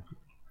healing,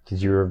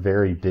 because you were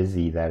very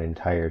busy that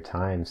entire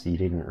time, so you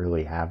didn't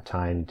really have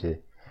time to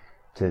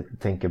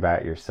think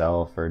about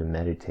yourself or to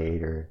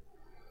meditate or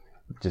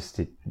just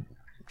to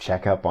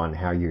check up on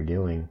how you're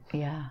doing.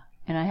 Yeah,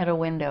 and I had a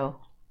window,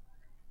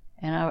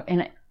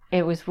 and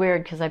it was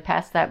weird because I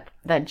passed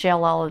that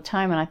jail all the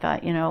time, and I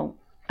thought, you know,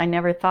 I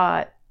never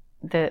thought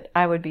that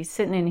I would be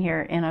sitting in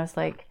here, and I was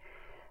like,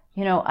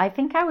 you know, I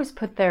think I was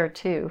put there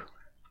too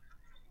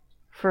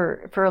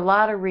for a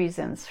lot of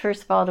reasons.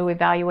 First of all, to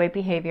evaluate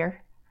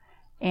behavior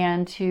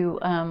and to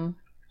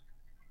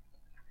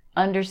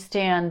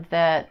understand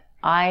that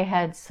I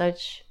had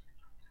such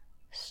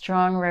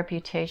strong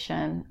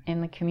reputation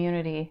in the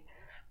community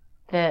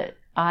that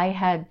I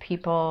had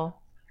people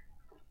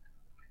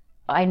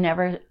I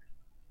never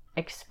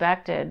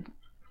expected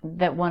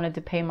that wanted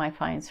to pay my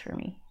fines for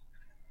me.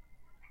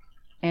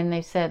 And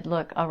they said,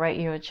 look, I'll write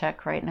you a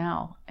check right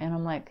now. And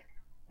I'm like,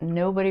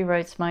 nobody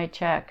writes my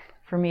check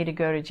for me to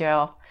go to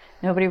jail.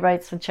 Nobody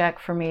writes the check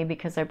for me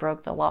because I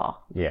broke the law.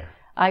 Yeah.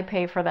 I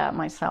pay for that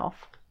myself.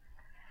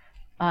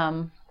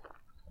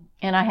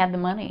 And I had the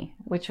money,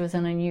 which was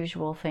an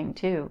unusual thing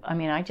too. I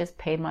mean, I just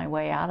paid my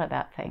way out of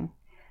that thing.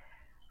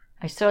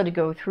 I still had to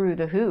go through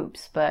the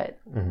hoops, but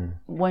mm-hmm.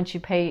 once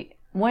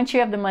you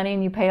have the money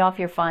and you pay off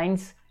your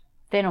fines,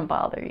 they don't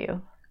bother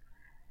you.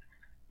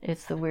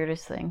 It's the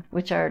weirdest thing,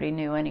 which I already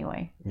knew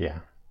anyway. Yeah.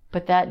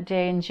 But that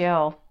day in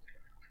jail,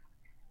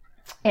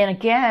 and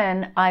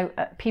again,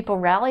 people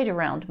rallied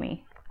around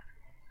me.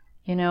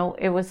 You know,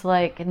 it was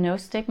like no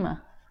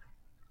stigma,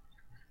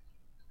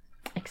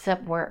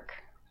 except work.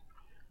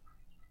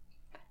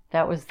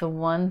 That was the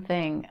one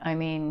thing. I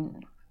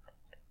mean,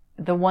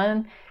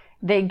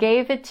 they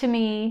gave it to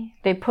me,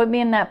 they put me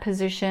in that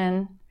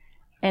position,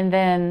 and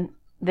then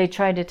they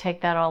tried to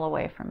take that all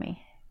away from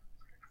me.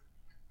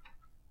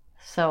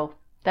 So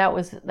that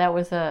was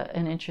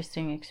an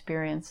interesting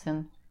experience,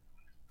 and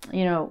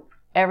you know,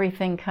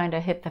 everything kind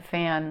of hit the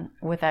fan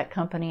with that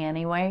company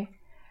anyway.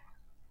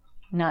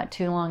 Not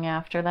too long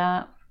after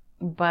that,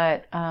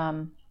 but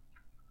I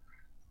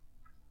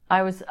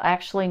was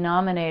actually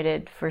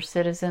nominated for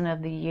Citizen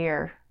of the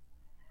Year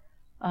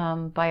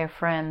by a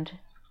friend,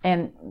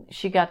 and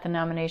she got the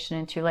nomination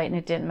in too late, and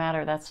it didn't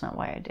matter. That's not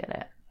why I did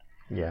it.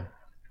 Yeah.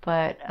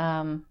 But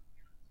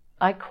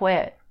I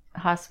quit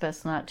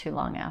hospice not too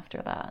long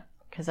after that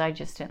because I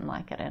just didn't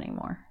like it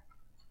anymore.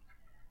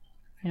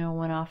 You know,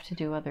 went off to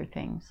do other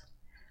things.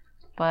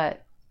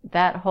 But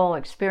that whole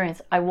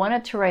experience, I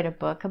wanted to write a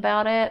book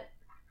about it,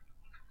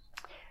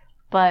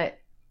 but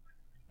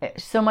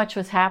so much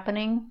was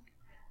happening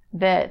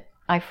that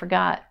I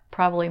forgot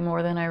probably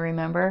more than I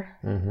remember.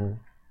 Mm-hmm.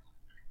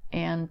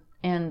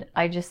 And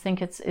I just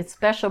think it's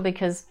special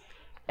because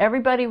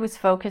everybody was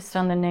focused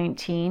on the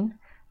 19,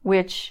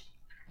 which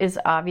is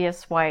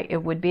obvious why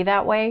it would be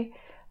that way.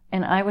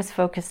 And I was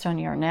focused on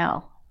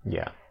Yarnell.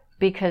 Yeah.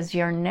 Because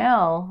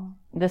Yarnell,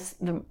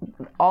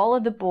 all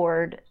of the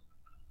board,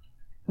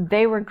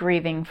 they were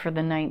grieving for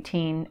the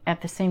 19.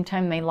 At the same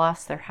time, they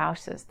lost their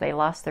houses. They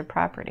lost their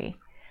property.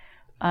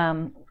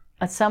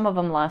 Some of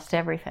them lost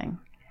everything.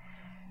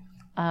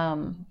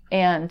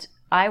 And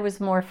I was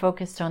more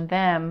focused on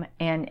them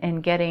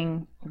and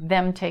getting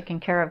them taken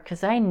care of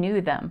because I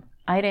knew them.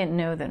 I didn't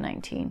know the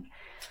 19.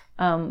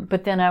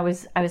 But then I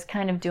was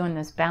kind of doing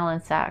this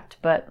balance act,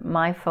 but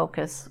my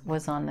focus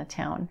was on the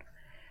town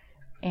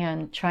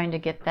and trying to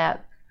get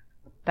that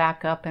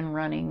back up and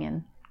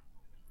running.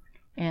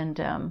 And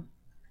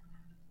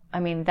I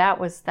mean, that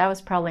was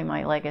probably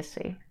my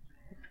legacy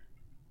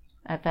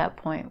at that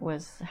point,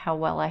 was how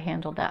well I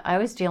handled that. I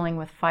was dealing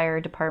with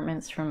fire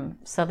departments from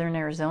southern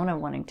Arizona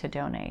wanting to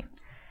donate.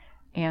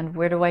 and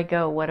where do I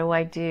go? What do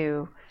I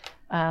do?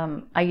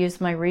 I use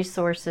my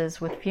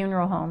resources with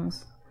funeral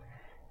homes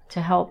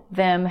to help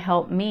them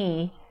help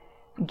me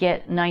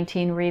get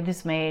 19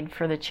 wreaths made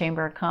for the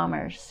Chamber of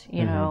Commerce,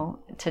 you know,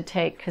 to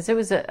take, because it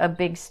was a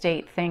big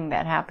state thing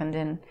that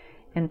happened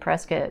in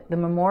Prescott. The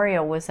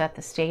memorial was at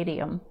the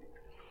stadium.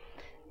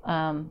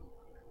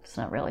 It's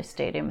not really a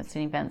stadium, it's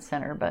an event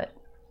center, but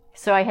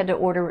so I had to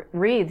order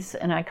wreaths,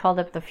 and I called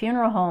up the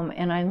funeral home,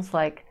 and I was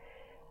like,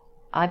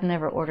 I've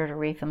never ordered a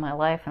wreath in my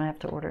life, and I have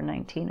to order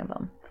 19 of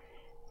them.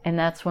 And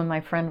that's when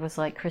my friend was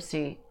like,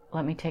 Christy,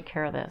 let me take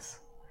care of this.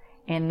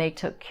 And they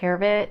took care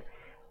of it.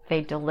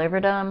 They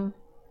delivered them.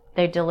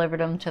 They delivered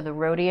them to the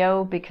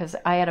rodeo because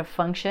I had a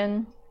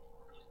function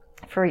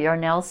for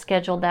Yarnell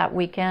scheduled that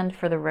weekend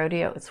for the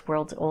rodeo. It's the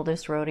world's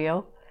oldest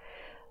rodeo.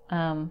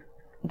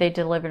 They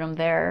delivered them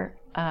there.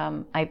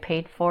 I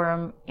paid for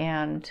them,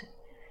 and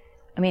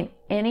I mean,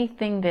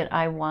 anything that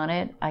I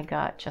wanted, I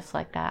got just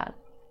like that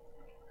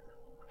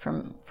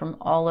from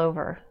all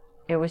over.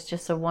 It was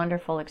just a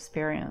wonderful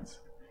experience.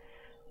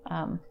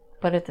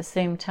 But at the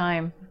same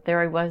time,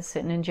 there I was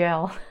sitting in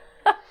jail.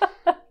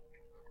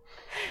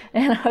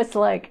 And I was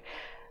like,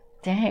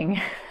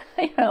 dang,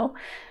 you know,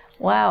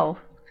 wow,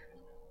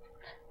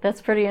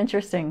 that's pretty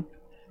interesting.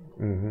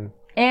 Mm-hmm.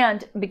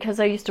 And because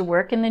I used to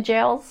work in the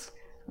jails,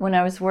 when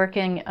I was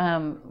working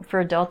for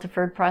adult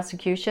deferred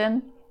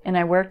prosecution, and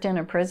I worked in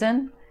a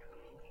prison,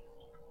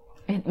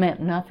 it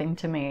meant nothing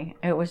to me.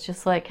 It was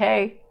just like,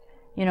 hey,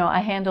 you know, I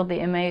handled the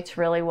inmates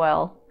really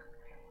well.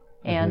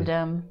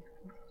 And,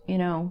 you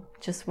know,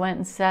 just went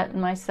and sat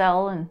in my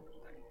cell and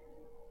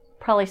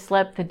probably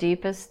slept the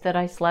deepest that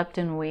I slept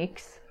in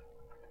weeks.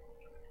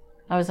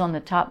 I was on the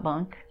top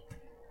bunk.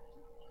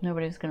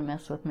 Nobody was going to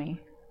mess with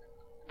me.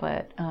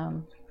 But,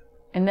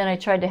 and then I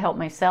tried to help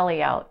my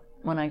cellie out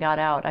when I got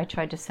out. I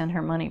tried to send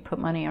her money, put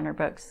money on her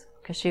books,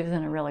 because she was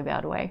in a really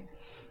bad way.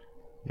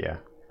 Yeah.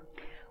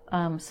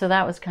 So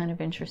that was kind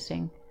of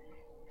interesting.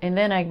 And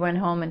then I went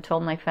home and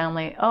told my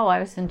family, oh, I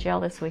was in jail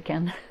this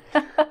weekend.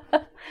 And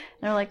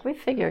they're like, we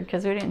figured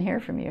because we didn't hear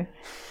from you.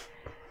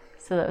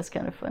 So that was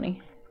kind of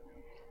funny.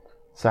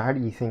 So how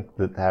do you think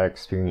that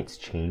experience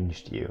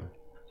changed you?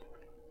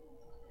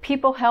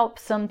 People help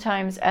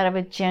sometimes out of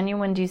a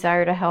genuine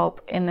desire to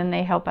help, and then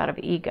they help out of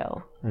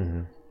ego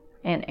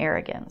and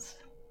arrogance.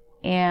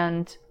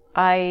 And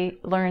I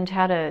learned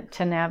how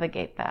to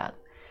navigate that.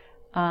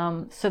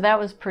 So that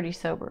was pretty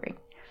sobering.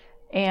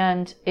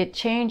 And it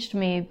changed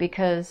me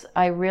because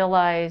I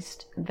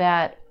realized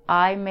that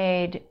I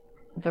made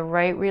the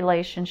right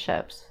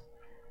relationships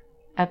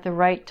at the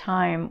right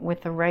time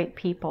with the right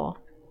people,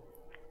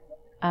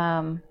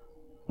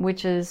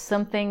 which is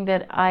something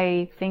that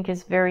I think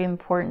is very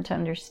important to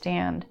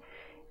understand.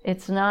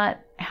 It's not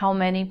how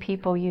many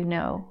people you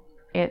know,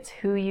 it's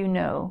who you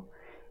know,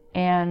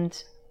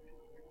 and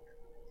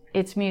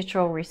it's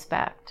mutual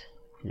respect.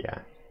 Yeah.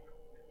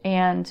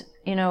 And,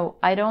 you know,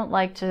 I don't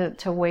like to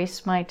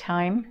waste my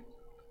time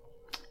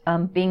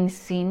being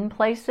seen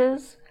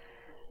places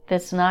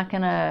that's not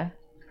going to,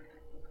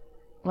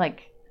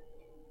 like,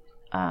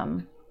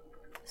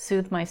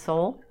 soothe my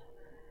soul.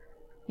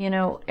 You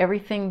know,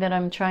 everything that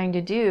I'm trying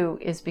to do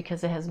is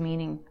because it has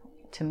meaning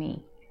to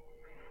me.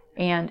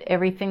 And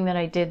everything that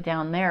I did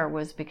down there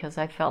was because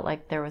I felt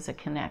like there was a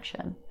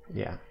connection.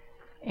 Yeah.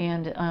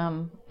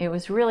 And it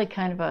was really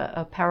kind of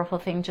a powerful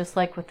thing, just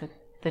like with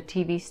the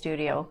TV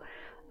studio.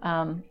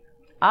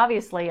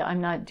 Obviously,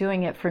 I'm not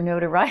doing it for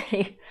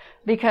notoriety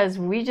because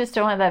we just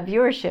don't have that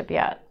viewership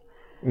yet.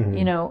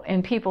 You know,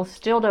 and people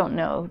still don't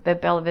know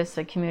that Bella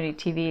Vista Community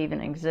TV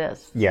even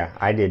exists. Yeah,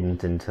 I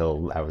didn't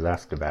until I was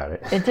asked about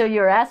it. Until you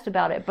were asked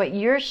about it. But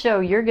your show,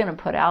 you're going to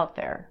put out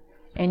there,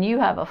 and you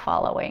have a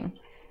following.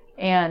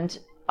 And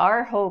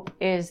our hope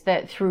is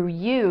that through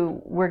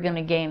you, we're going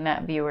to gain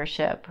that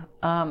viewership.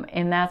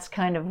 And that's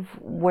kind of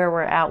where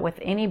we're at with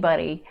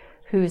anybody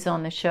who's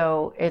on the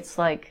show. It's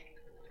like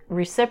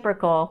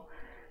reciprocal,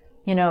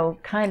 you know,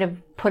 kind of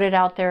put it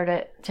out there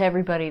to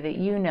everybody that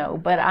you know.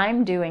 But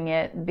I'm doing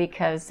it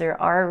because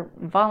there are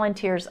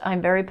volunteers. I'm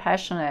very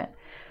passionate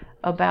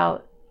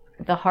about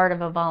the heart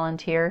of a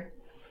volunteer.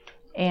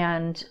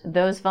 And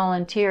those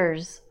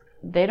volunteers,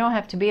 they don't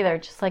have to be there,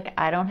 just like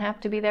I don't have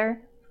to be there.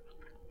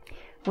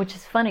 Which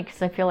is funny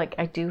because I feel like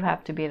I do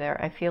have to be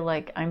there. I feel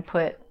like I'm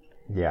put...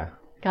 Yeah.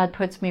 God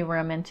puts me where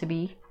I'm meant to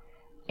be.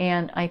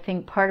 And I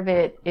think part of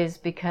it is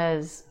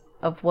because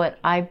of what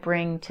I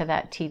bring to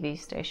that TV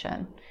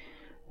station.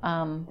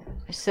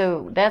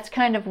 So that's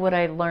kind of what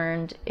I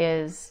learned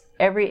is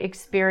every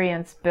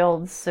experience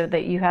builds so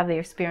that you have the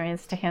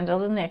experience to handle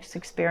the next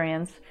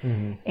experience.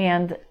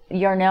 And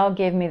Yarnell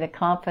gave me the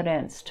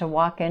confidence to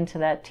walk into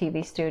that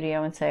TV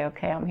studio and say,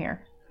 okay, I'm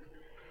here.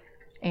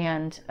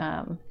 And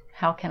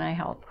how can I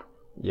help?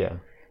 Yeah.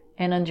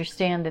 And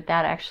understand that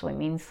that actually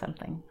means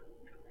something.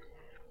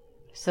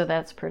 So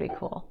that's pretty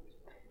cool.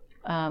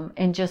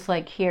 And just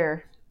like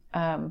here,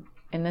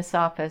 in this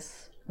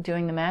office,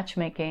 doing the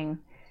matchmaking,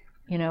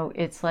 you know,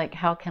 it's like,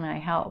 how can I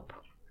help?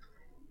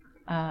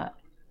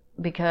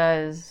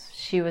 because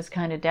she was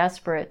kind of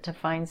desperate to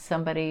find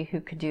somebody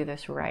who could do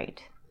this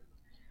right.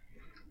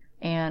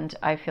 And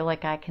I feel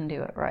like I can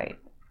do it right.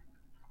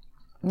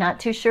 Not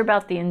too sure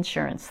about the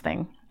insurance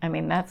thing. I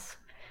mean, I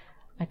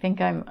think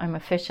I'm a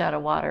fish out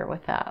of water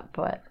with that,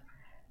 but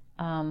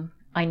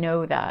I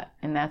know that,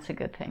 and that's a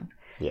good thing.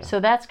 Yeah. So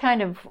that's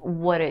kind of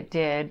what it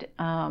did.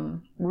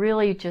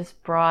 Really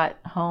just brought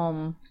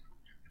home.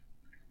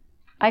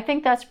 I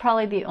think that's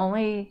probably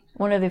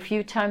one of the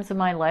few times in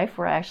my life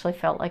where I actually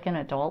felt like an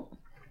adult,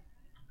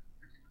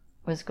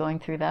 was going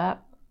through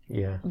that.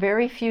 Yeah.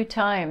 Very few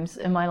times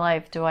in my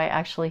life do I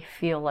actually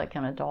feel like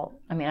an adult.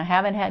 I mean, I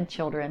haven't had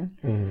children.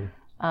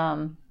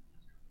 Mm-hmm.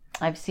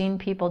 I've seen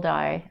people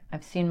die.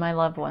 I've seen my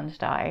loved ones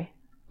die.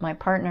 My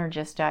partner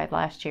just died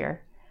last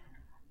year.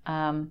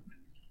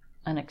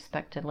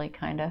 Unexpectedly,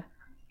 kind of.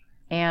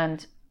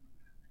 And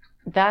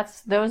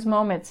those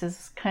moments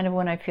is kind of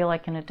when I feel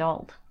like an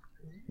adult.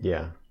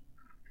 Yeah.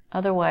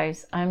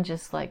 Otherwise, I'm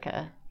just like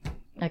a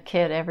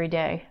kid every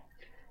day.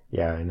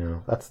 Yeah, I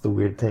know. That's the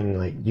weird thing.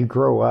 Like, you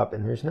grow up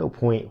and there's no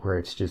point where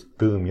it's just,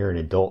 boom, you're an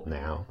adult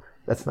now.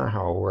 That's not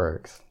how it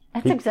works.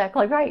 That's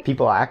exactly right.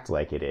 People act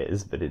like it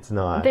is, but it's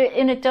not.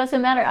 And it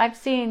doesn't matter. I've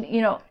seen,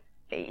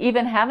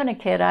 even having a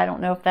kid, I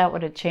don't know if that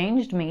would have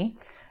changed me.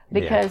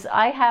 Because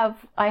yeah.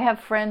 I have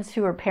friends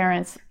who are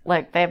parents,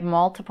 like they have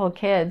multiple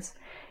kids.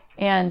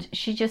 And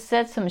she just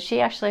said she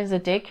actually has a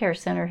daycare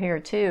center here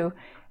too.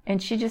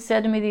 And she just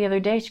said to me the other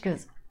day, she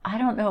goes, I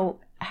don't know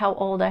how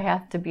old I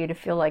have to be to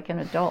feel like an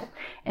adult.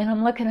 And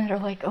I'm looking at her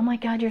like, oh my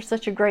God, you're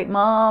such a great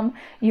mom.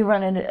 You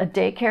run a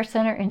daycare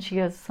center. And she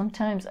goes,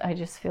 sometimes I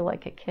just feel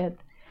like a kid.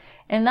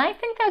 And I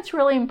think that's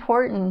really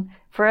important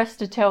for us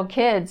to tell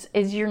kids,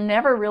 is you're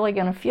never really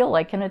going to feel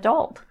like an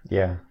adult.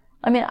 Yeah.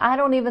 I mean, I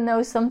don't even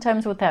know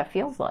sometimes what that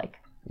feels like.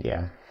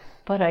 Yeah.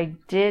 But I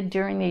did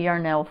during the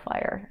Yarnell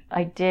fire.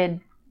 I did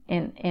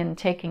in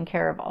taking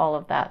care of all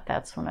of that.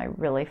 That's when I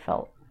really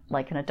felt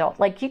like an adult.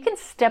 Like, you can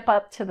step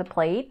up to the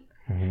plate,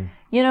 mm-hmm.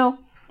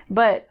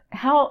 But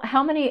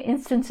how many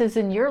instances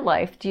in your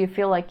life do you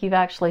feel like you've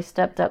actually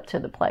stepped up to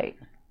the plate?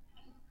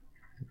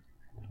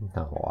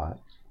 Not a lot.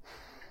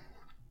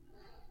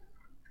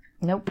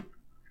 Nope.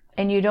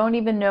 And you don't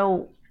even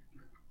know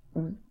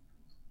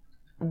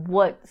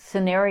what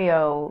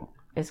scenario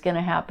is going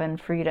to happen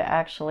for you to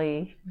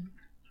actually,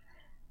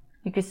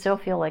 you could still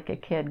feel like a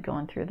kid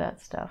going through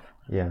that stuff.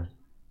 Yeah.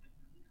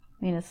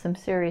 I mean, it's some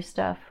serious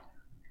stuff.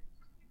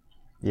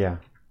 Yeah.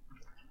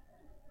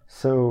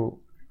 So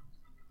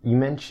you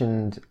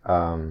mentioned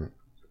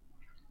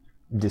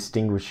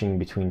distinguishing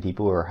between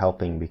people who are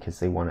helping because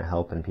they want to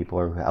help and people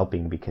who are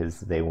helping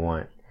because they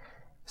want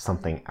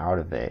something out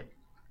of it.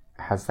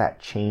 Has that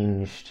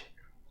changed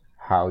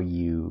how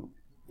you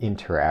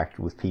interact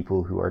with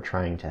people who are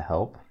trying to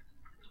help?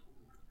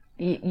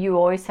 You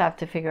always have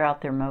to figure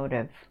out their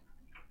motive.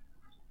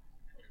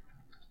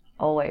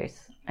 Always.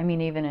 I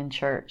mean, even in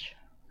church,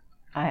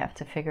 I have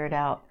to figure it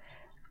out.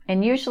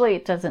 And usually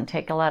it doesn't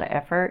take a lot of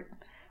effort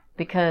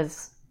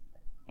because,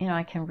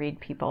 I can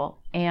read people.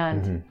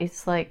 And mm-hmm.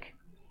 It's like,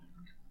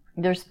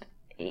 there's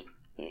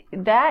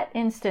that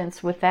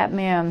instance with that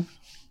man,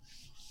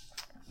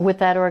 with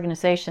that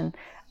organization,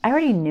 I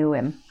already knew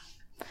him.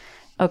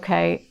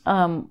 Okay.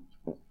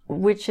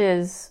 Which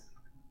is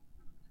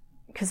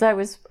because I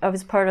was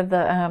part of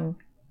the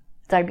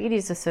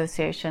Diabetes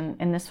Association,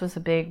 and this was a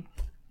big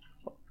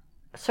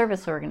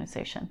service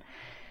organization.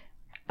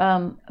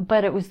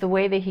 But it was the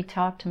way that he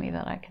talked to me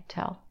that I could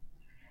tell.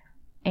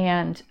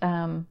 And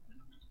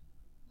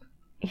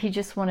he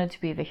just wanted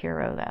to be the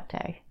hero that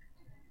day.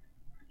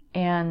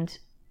 And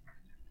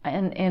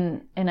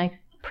I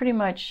pretty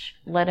much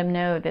let him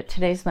know that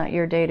today's not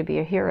your day to be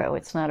a hero.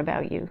 It's not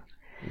about you.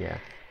 Yeah.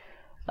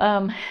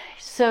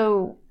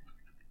 So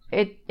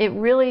it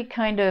really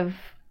kind of,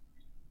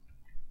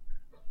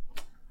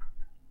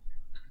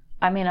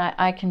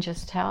 I can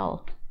just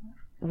tell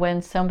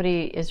when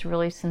somebody is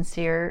really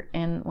sincere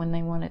and when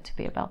they want it to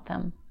be about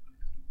them.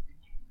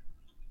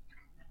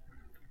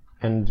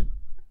 And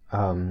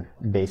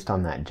based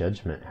on that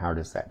judgment, how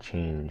does that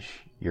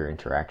change your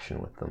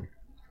interaction with them?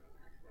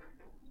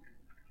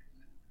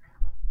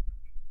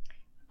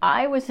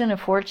 I was in a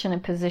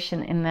fortunate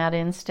position in that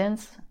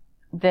instance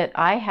that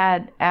I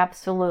had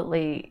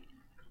absolutely,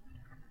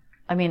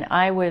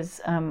 I was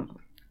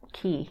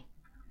key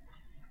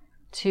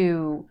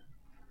to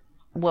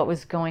what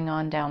was going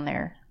on down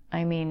there.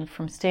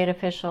 From state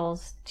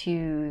officials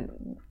to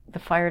the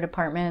fire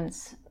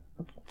departments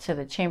to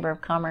the Chamber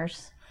of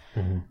Commerce.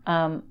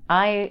 Mm-hmm.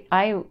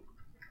 I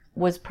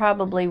was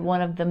probably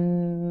one of the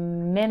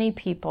many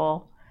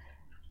people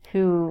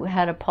who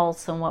had a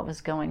pulse on what was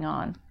going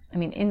on.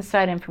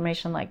 Inside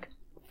information, like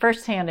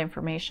firsthand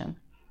information.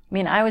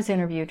 I was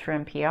interviewed for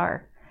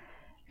NPR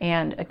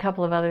and a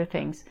couple of other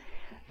things.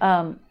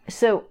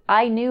 So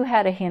I knew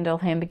how to handle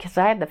him because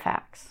I had the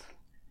facts.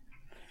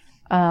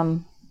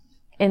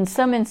 In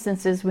some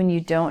instances, when you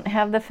don't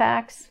have the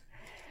facts,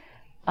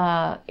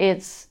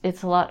 it's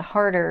a lot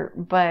harder,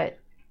 but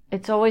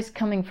it's always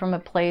coming from a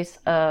place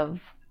of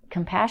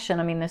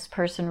compassion. This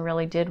person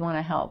really did want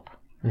to help.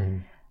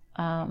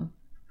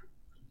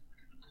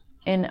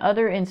 In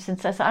other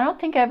instances, I don't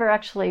think I ever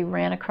actually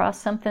ran across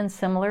something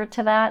similar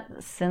to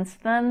that since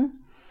then.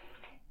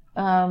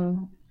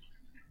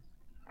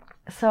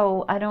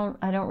 So I don't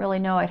really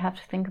know. I'd have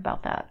to think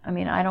about that. I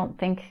mean, I don't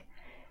think,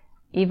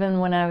 even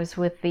when I was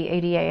with the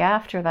ADA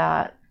after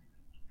that,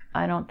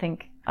 I don't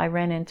think I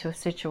ran into a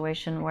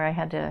situation where I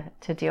had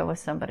to deal with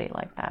somebody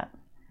like that,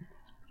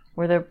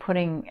 where they're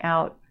putting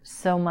out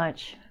so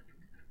much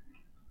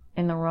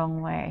in the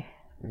wrong way.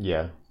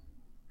 Yeah.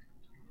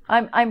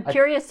 I'm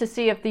curious to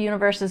see if the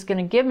universe is going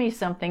to give me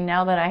something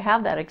now that I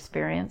have that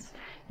experience.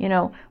 You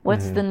know,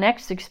 what's the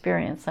next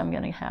experience I'm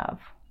going to have?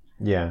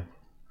 Yeah.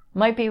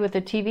 Might be with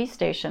a TV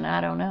station. I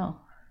don't know.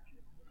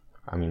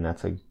 I mean,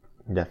 that's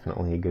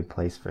definitely a good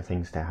place for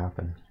things to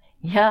happen.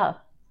 Yeah.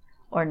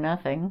 Or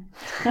nothing.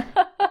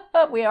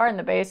 We are in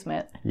the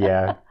basement.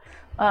 Yeah.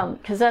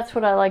 Because that's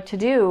what I like to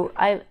do.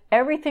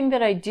 Everything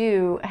that I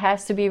do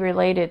has to be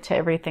related to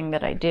everything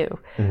that I do.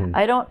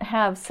 I don't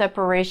have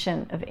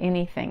separation of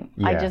anything.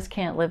 Yeah. I just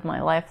can't live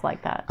my life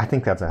like that. I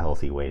think that's a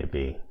healthy way to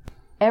be.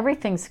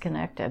 Everything's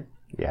connected.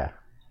 Yeah.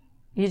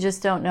 You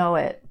just don't know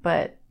it,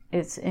 but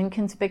it's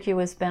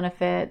inconspicuous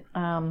benefit.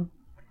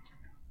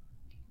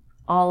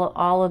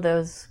 All of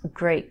those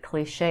great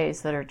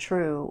cliches that are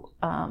true.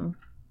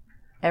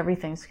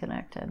 Everything's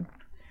connected.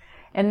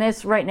 And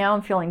this, right now,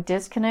 I'm feeling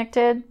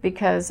disconnected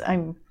because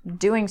I'm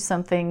doing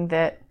something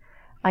that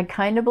I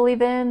kind of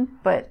believe in,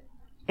 but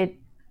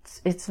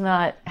it's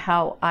not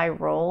how I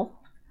roll.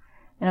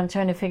 And I'm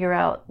trying to figure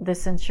out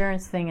this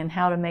insurance thing and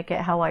how to make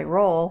it how I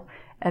roll,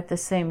 at the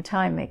same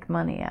time make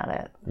money at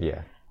it.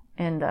 Yeah.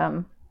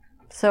 And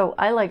so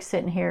I like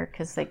sitting here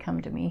because they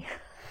come to me.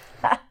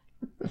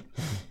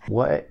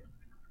 What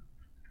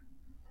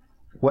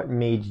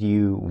made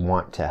you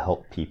want to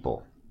help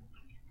people?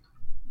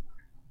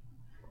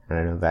 And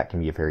I know that can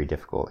be a very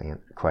difficult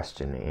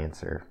question to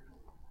answer.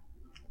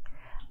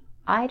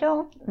 I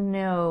don't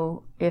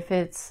know if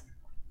it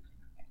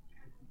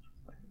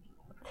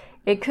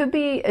could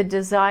be a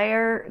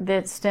desire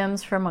that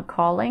stems from a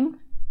calling.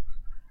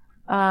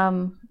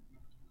 Because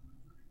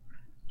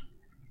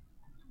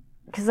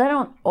I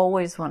don't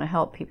always want to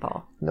help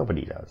people.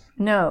 Nobody does.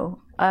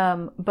 No.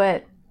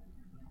 But,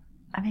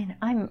 I mean,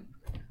 I'm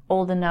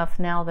old enough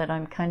now that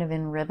I'm kind of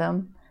in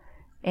rhythm.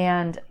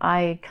 And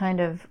I kind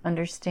of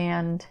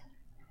understand.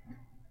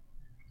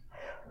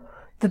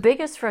 The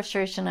biggest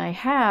frustration I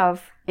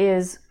have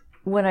is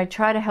when I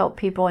try to help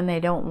people and they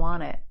don't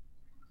want it.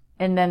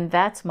 And then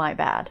that's my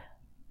bad.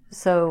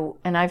 So,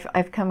 and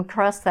I've come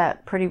across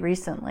that pretty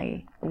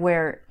recently,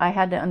 where I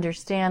had to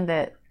understand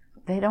that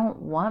they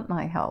don't want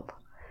my help.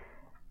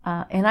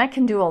 And I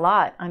can do a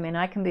lot. I mean,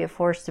 I can be a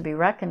force to be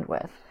reckoned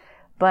with.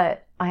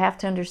 But I have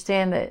to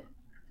understand that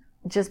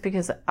just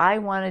because I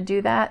want to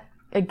do that,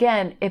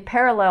 again, it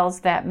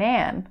parallels that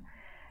man,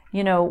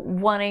 you know,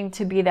 wanting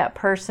to be that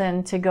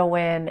person to go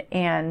in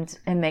and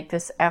make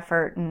this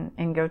effort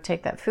and go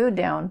take that food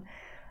down.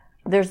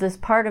 There's this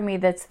part of me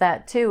that's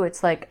that too.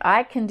 It's like,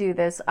 I can do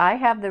this. I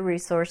have the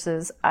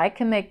resources. I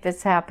can make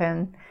this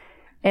happen.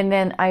 And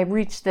then I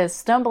reach this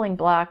stumbling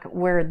block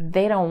where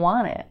they don't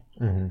want it.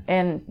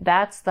 And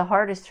that's the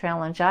hardest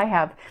challenge I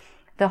have.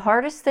 The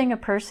hardest thing a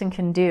person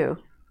can do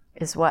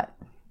is what?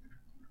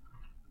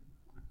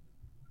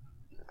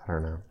 I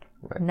don't know.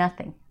 What?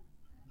 Nothing.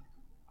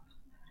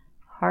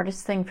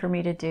 Hardest thing for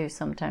me to do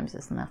sometimes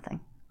is nothing.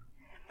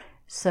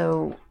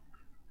 So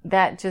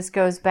that just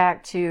goes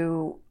back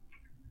to,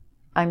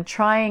 I'm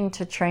trying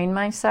to train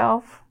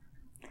myself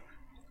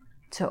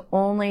to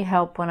only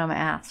help when I'm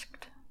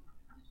asked.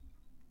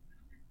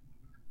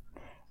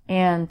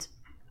 And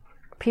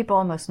people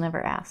almost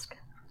never ask.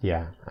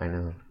 Yeah, I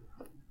know.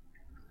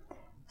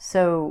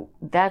 So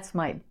that's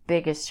my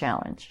biggest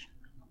challenge,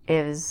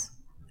 is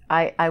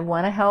I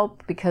want to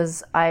help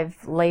because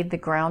I've laid the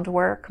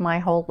groundwork my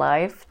whole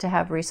life to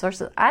have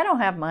resources. I don't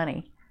have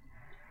money.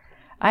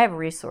 I have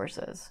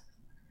resources.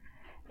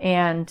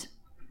 And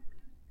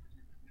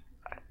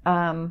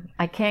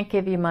I can't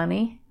give you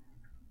money,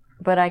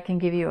 but I can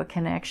give you a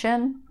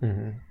connection.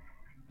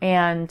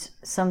 And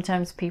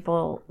sometimes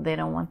people, they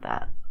don't want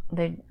that.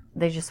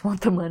 They just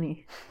want the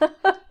money.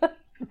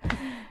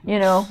 You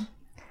know?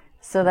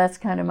 So that's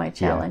kind of my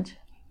challenge.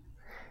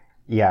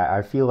 Yeah,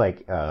 I feel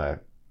like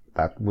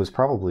that was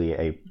probably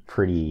a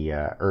pretty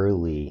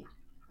early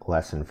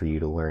lesson for you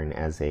to learn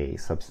as a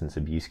substance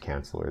abuse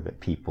counselor, that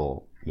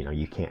people, you know,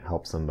 you can't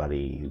help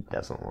somebody who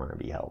doesn't want to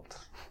be helped.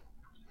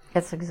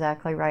 That's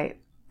exactly right.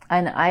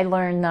 And I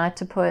learned not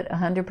to put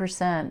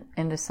 100%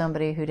 into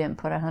somebody who didn't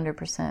put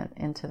 100%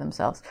 into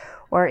themselves,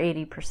 or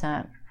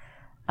 80%.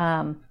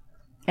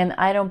 And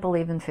I don't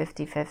believe in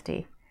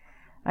 50-50.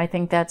 I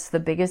think that's the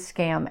biggest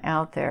scam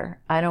out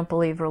there. I don't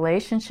believe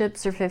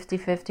relationships are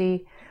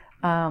 50-50.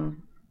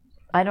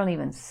 I don't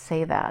even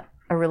say that.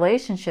 A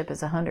relationship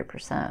is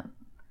 100%.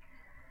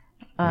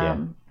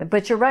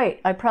 But you're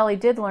right. I probably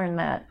did learn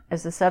that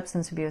as a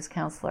substance abuse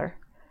counselor.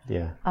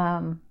 Yeah.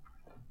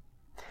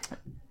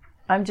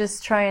 I'm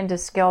just trying to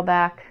scale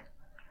back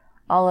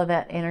all of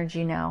that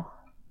energy now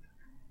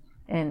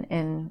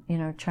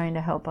and trying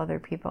to help other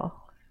people.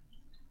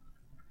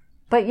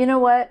 But you know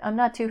what? I'm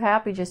not too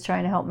happy just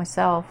trying to help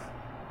myself.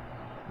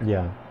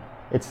 Yeah.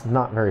 It's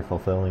not very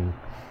fulfilling.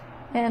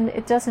 And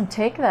it doesn't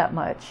take that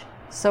much.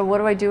 So what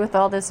do I do with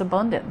all this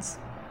abundance?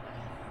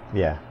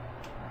 Yeah.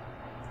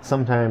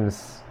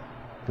 Sometimes,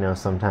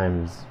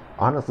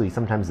 honestly,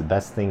 sometimes the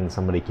best thing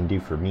somebody can do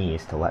for me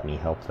is to let me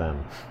help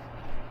them.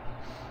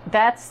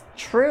 That's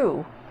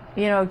true.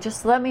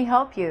 Just let me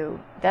help you.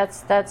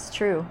 That's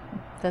true.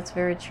 That's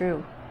very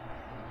true.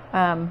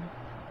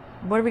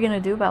 What are we going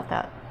to do about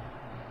that?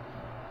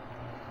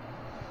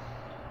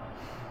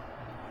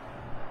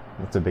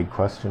 That's a big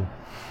question.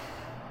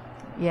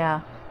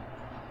 Yeah.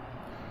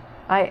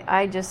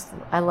 I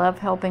love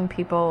helping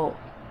people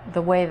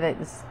the way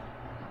that is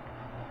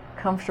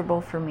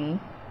comfortable for me.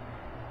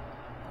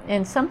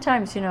 And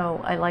sometimes,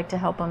 I like to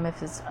help them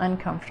if it's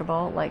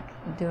uncomfortable, like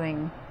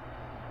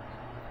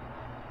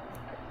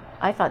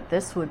I thought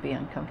this would be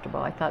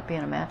uncomfortable. I thought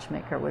being a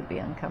matchmaker would be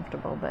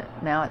uncomfortable,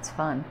 but now it's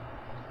fun.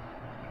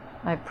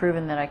 I've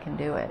proven that I can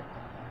do it.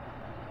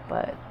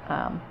 But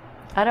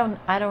I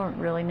don't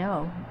really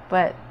know.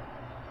 But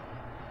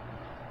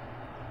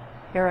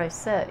here I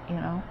sit,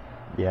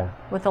 Yeah.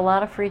 with a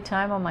lot of free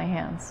time on my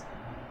hands.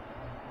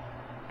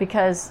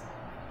 Because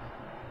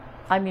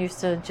I'm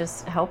used to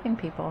just helping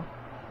people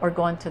or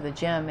going to the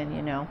gym,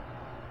 and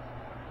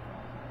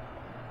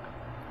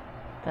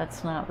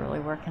that's not really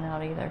working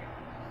out either.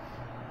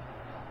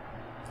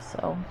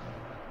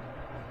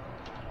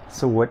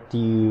 So what do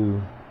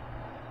you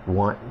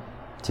want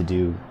to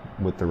do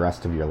with the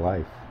rest of your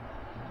life?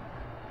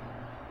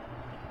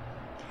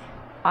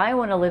 I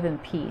want to live in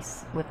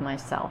peace with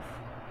myself.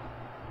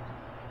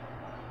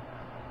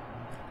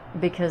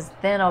 Because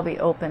then I'll be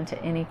open to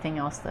anything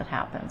else that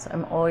happens.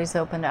 I'm always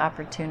open to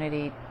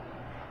opportunity.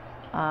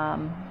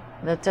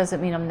 That doesn't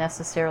mean I'm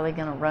necessarily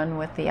going to run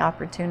with the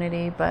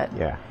opportunity, but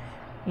Yeah.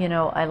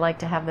 I like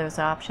to have those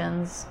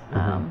options.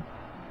 Mm-hmm.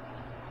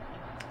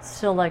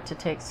 Still like to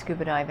take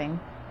scuba diving,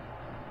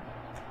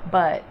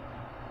 but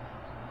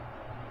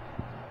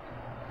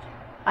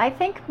I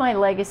think my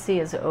legacy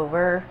is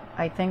over.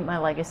 I think my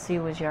legacy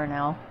was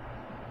Yarnell,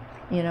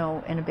 in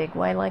a big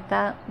way like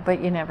that,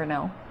 but you never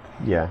know.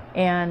 Yeah.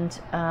 And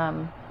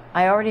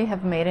I already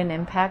have made an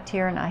impact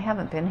here, and I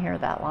haven't been here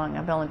that long.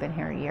 I've only been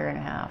here a year and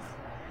a half.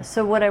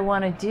 So what I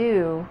want to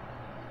do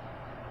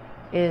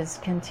is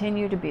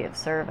continue to be of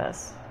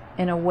service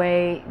in a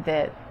way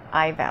that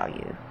I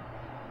value,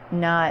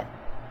 not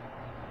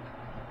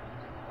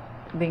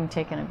being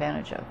taken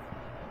advantage of.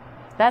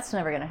 That's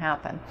never going to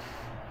happen.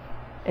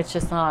 It's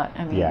just not.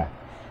 Yeah.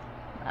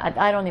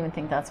 I don't even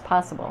think that's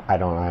possible. I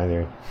don't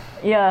either.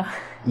 Yeah.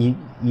 You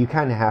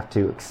kind of have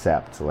to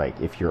accept, like,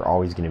 if you're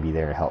always going to be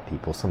there to help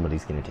people,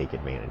 somebody's going to take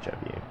advantage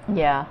of you.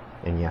 Yeah.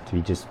 And you have to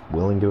be just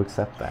willing to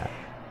accept that.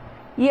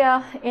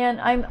 Yeah, and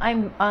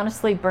I'm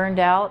honestly burned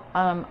out.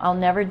 I'll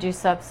never do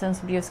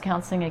substance abuse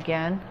counseling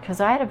again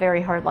because I had a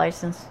very hard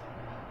license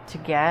to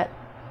get,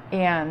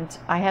 and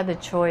I had the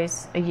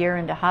choice a year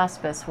into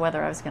hospice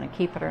whether I was going to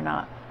keep it or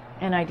not,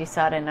 and I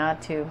decided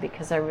not to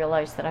because I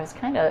realized that I was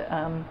kind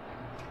of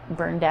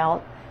burned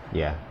out.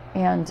 Yeah.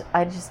 And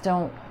I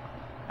don't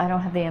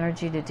have the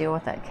energy to deal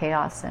with that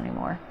chaos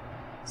anymore.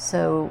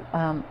 So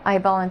I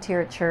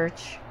volunteer at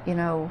church.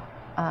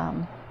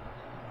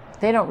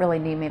 They don't really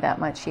need me that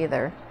much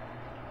either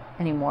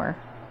anymore.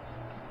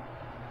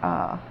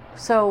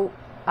 So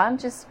I'm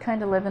just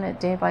kind of living it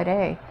day by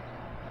day.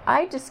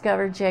 I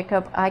discovered,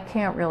 Jacob, I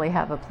can't really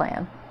have a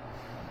plan.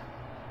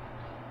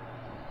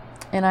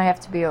 And I have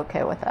to be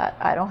okay with that.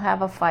 I don't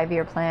have a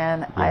 5-year plan.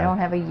 Yeah. I don't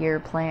have a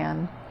year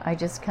plan. I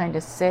just kind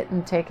of sit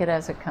and take it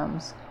as it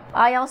comes.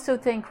 I also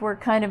think we're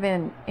kind of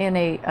in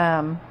a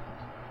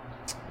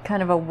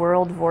kind of a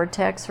world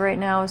vortex right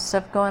now,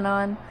 stuff going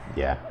on.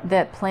 Yeah.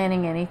 That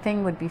planning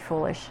anything would be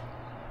foolish.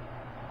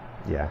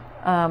 Yeah.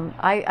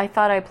 I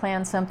thought I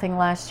planned something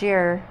last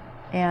year,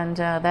 and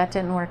that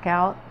didn't work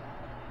out.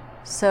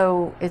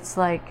 So it's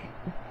like,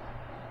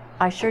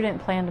 I sure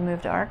didn't plan to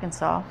move to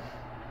Arkansas.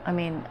 I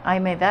mean, I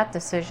made that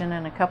decision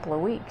in a couple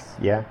of weeks.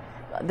 Yeah.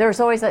 There's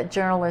always that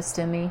journalist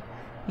in me,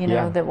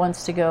 Yeah. that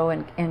wants to go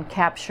and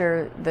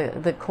capture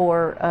the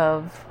core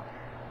of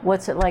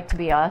what's it like to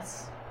be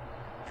us,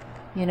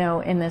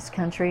 in this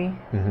country.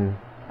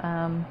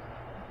 Mm-hmm.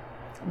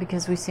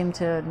 Because we seem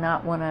to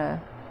not want to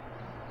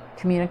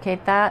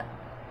communicate that.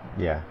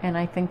 Yeah. And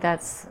I think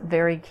that's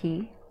very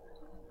key.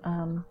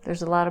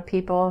 There's a lot of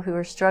people who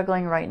are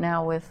struggling right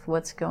now with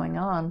what's going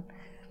on.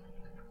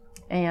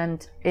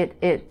 And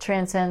it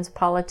transcends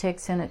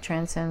politics and it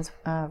transcends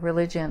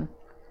religion.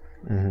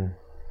 Mm-hmm.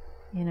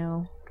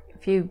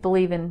 If you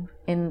believe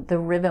in the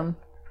rhythm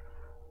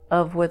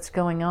of what's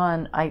going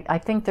on, I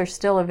think there's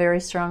still a very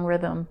strong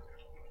rhythm.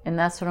 And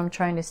that's what I'm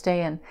trying to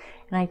stay in.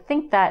 And I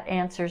think that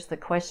answers the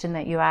question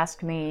that you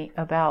asked me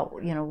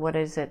about, what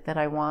is it that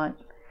I want?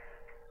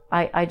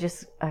 I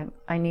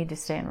need to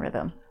stay in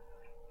rhythm.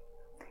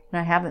 And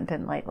I haven't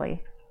been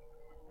lately.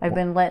 I've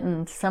been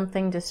letting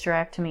something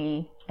distract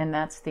me, and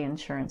that's the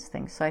insurance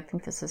thing. So I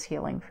think this is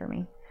healing for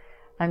me.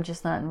 I'm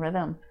just not in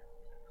rhythm.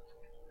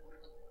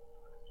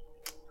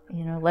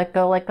 let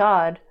go like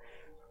God,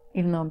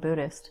 even though I'm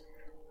Buddhist.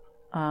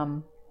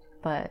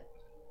 But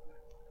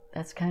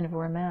that's kind of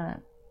where I'm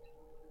at.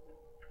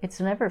 It's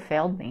never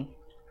failed me.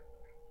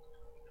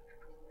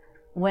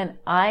 When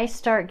I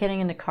start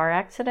getting into car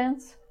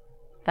accidents,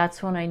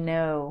 that's when I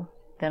know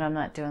that I'm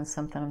not doing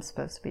something I'm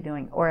supposed to be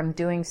doing, or I'm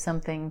doing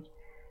something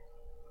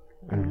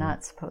I'm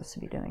not supposed to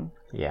be doing.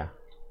 Yeah.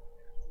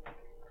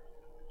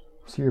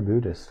 So you're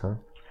Buddhist, huh?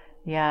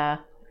 Yeah.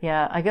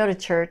 I go to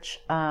church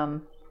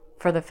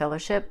for the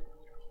fellowship.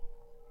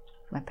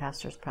 My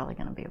pastor's probably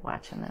going to be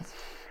watching this.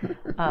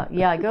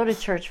 I go to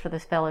church for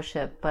this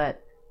fellowship,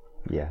 but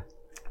yeah,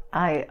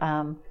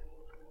 I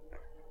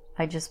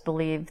just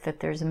believe that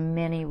there's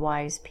many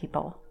wise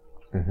people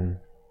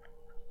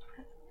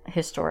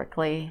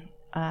historically,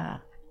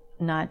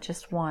 not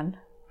just one.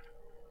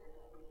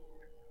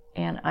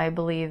 And I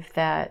believe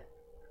that,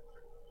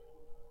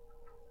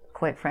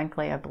 quite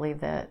frankly, I believe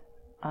that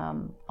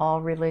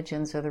all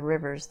religions are the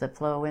rivers that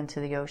flow into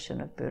the ocean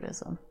of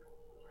Buddhism,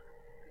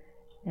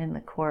 in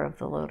the core of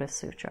the Lotus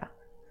Sutra.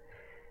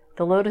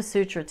 The Lotus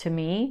Sutra, to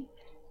me,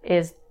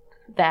 is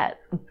that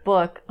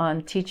book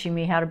on teaching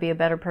me how to be a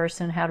better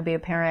person, how to be a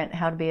parent,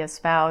 how to be a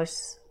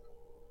spouse.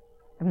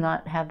 I've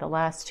not had the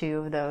last two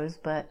of those,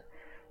 but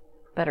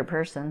better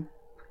person.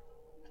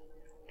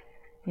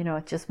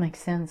 It just makes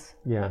sense.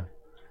 Yeah.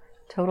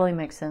 Totally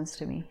makes sense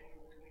to me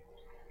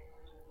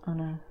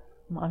on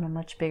a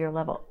much bigger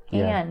level.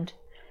 Yeah. And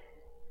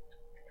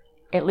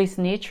at least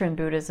Nichiren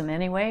Buddhism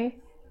anyway,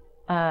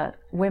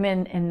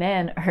 women and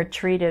men are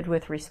treated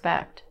with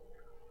respect.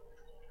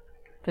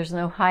 There's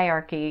no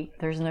hierarchy.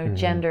 There's no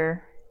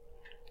gender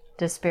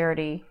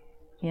disparity.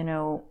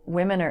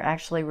 Women are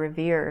actually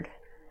revered.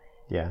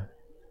 Yeah.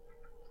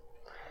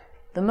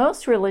 The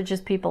most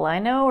religious people I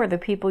know are the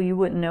people you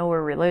wouldn't know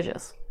were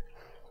religious.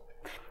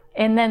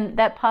 And then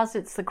that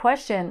posits the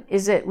question,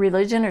 is it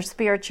religion or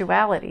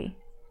spirituality?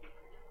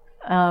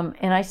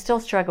 And I still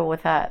struggle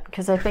with that,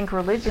 because I think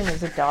religion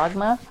is a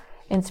dogma,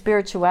 and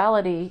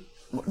spirituality...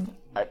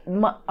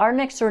 Our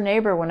next door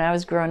neighbor, when I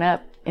was growing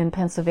up in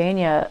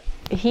Pennsylvania,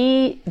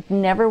 he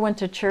never went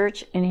to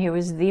church, and he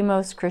was the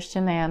most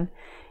Christian man.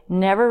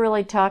 Never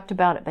really talked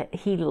about it, but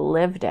he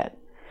lived it.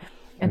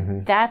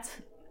 And that's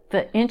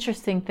the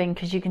interesting thing,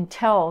 because you can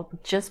tell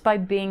just by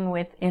being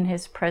in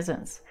his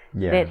presence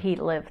that he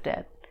lived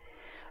it.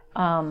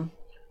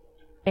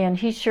 And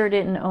he sure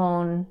didn't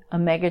own a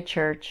mega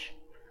church.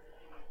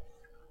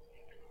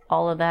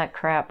 All of that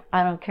crap.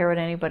 I don't care what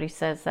anybody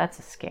says. That's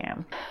a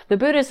scam. The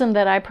Buddhism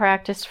that I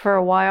practiced for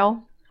a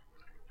while,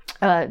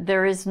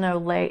 there is no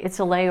lay. It's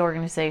a lay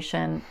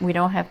organization. We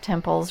don't have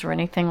temples or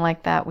anything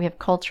like that. We have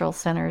cultural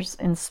centers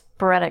in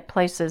sporadic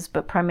places,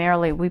 but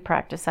primarily we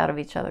practice out of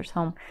each other's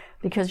home,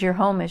 because your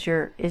home is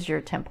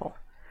your temple.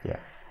 Yeah.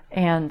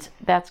 And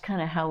that's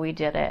kind of how we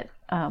did it.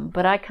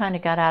 But I kind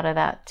of got out of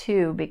that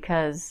too,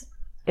 because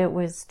it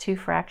was too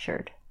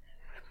fractured.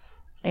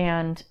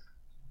 And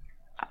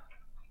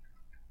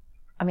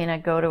I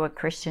go to a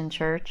Christian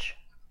church.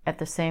 At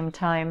the same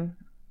time,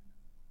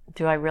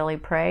 do I really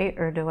pray,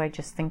 or do I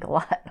just think a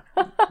lot?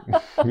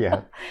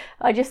 Yeah.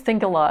 I just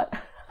think a lot.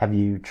 Have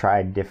you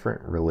tried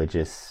different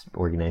religious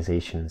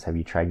organizations? Have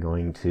you tried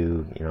going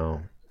to,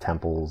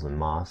 temples and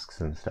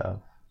mosques and stuff?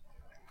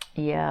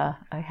 Yeah,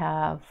 I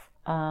have.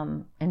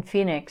 In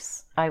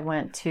Phoenix, I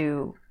went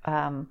to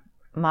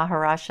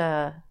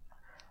Maharishi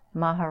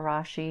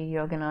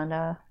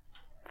Yogananda.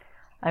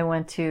 I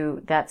went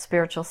to that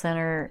spiritual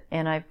center,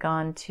 and I've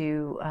gone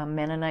to a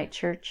Mennonite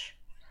church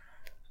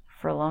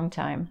for a long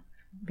time,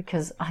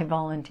 because I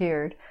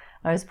volunteered.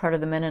 I was part of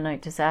the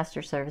Mennonite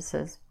disaster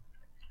services.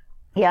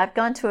 Yeah, I've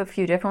gone to a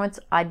few different ones.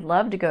 I'd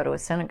love to go to a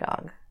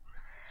synagogue,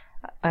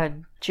 a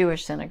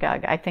Jewish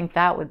synagogue. I think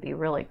that would be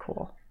really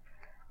cool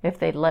if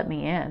they'd let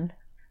me in.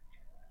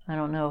 I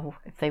don't know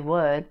if they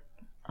would.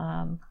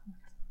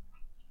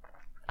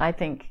 I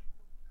think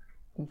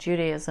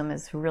Judaism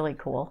is really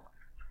cool.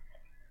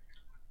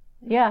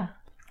 Yeah,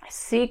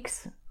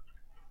 Sikhs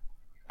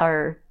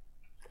are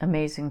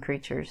amazing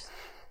creatures.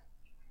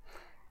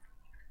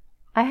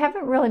 I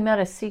haven't really met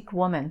a Sikh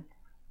woman.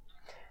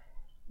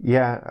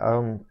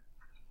 Yeah,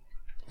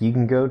 you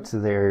can go to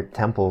their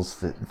temples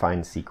that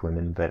find Sikh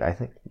women, but I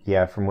think,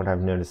 from what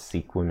I've noticed,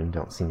 Sikh women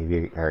don't seem to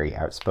be very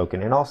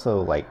outspoken. And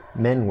also,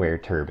 men wear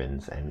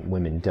turbans and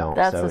women don't.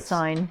 That's a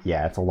sign.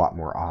 Yeah, it's a lot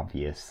more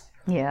obvious.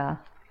 Yeah,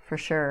 for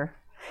sure.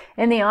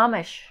 And the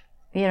Amish,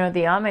 the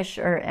Amish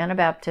are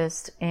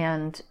Anabaptist,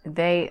 and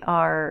they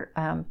are,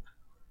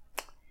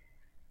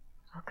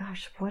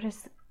 what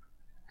is...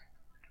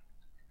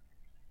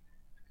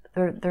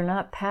 They're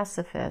not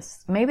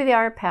pacifists. Maybe they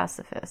are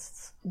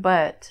pacifists,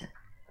 but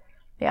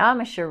the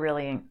Amish are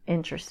really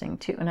interesting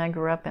too. And I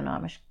grew up in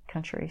Amish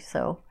country,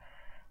 so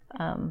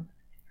I'm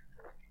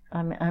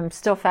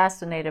still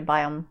fascinated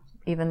by them,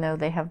 even though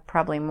they have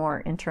probably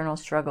more internal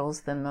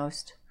struggles than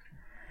most.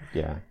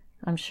 Yeah.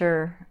 I'm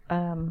sure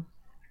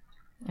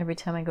every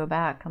time I go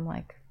back, I'm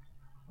like,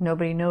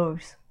 nobody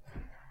knows.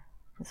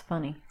 It's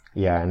funny.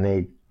 Yeah, and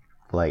they,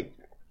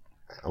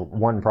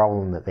 one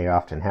problem that they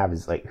often have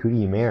is, who do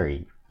you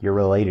marry? You're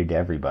related to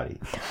everybody.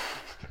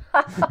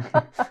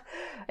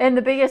 And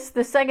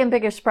the second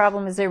biggest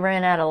problem is they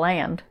ran out of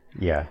land.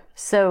 Yeah.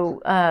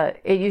 So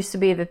it used to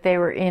be that they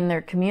were in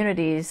their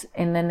communities,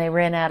 and then they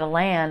ran out of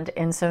land,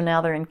 and so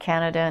now they're in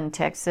Canada and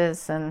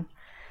Texas and,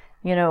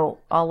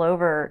 all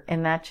over,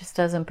 and that just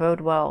doesn't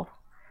bode well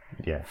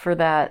for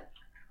that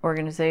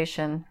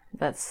organization,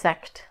 that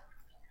sect.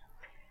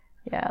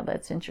 Yeah,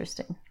 that's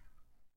interesting.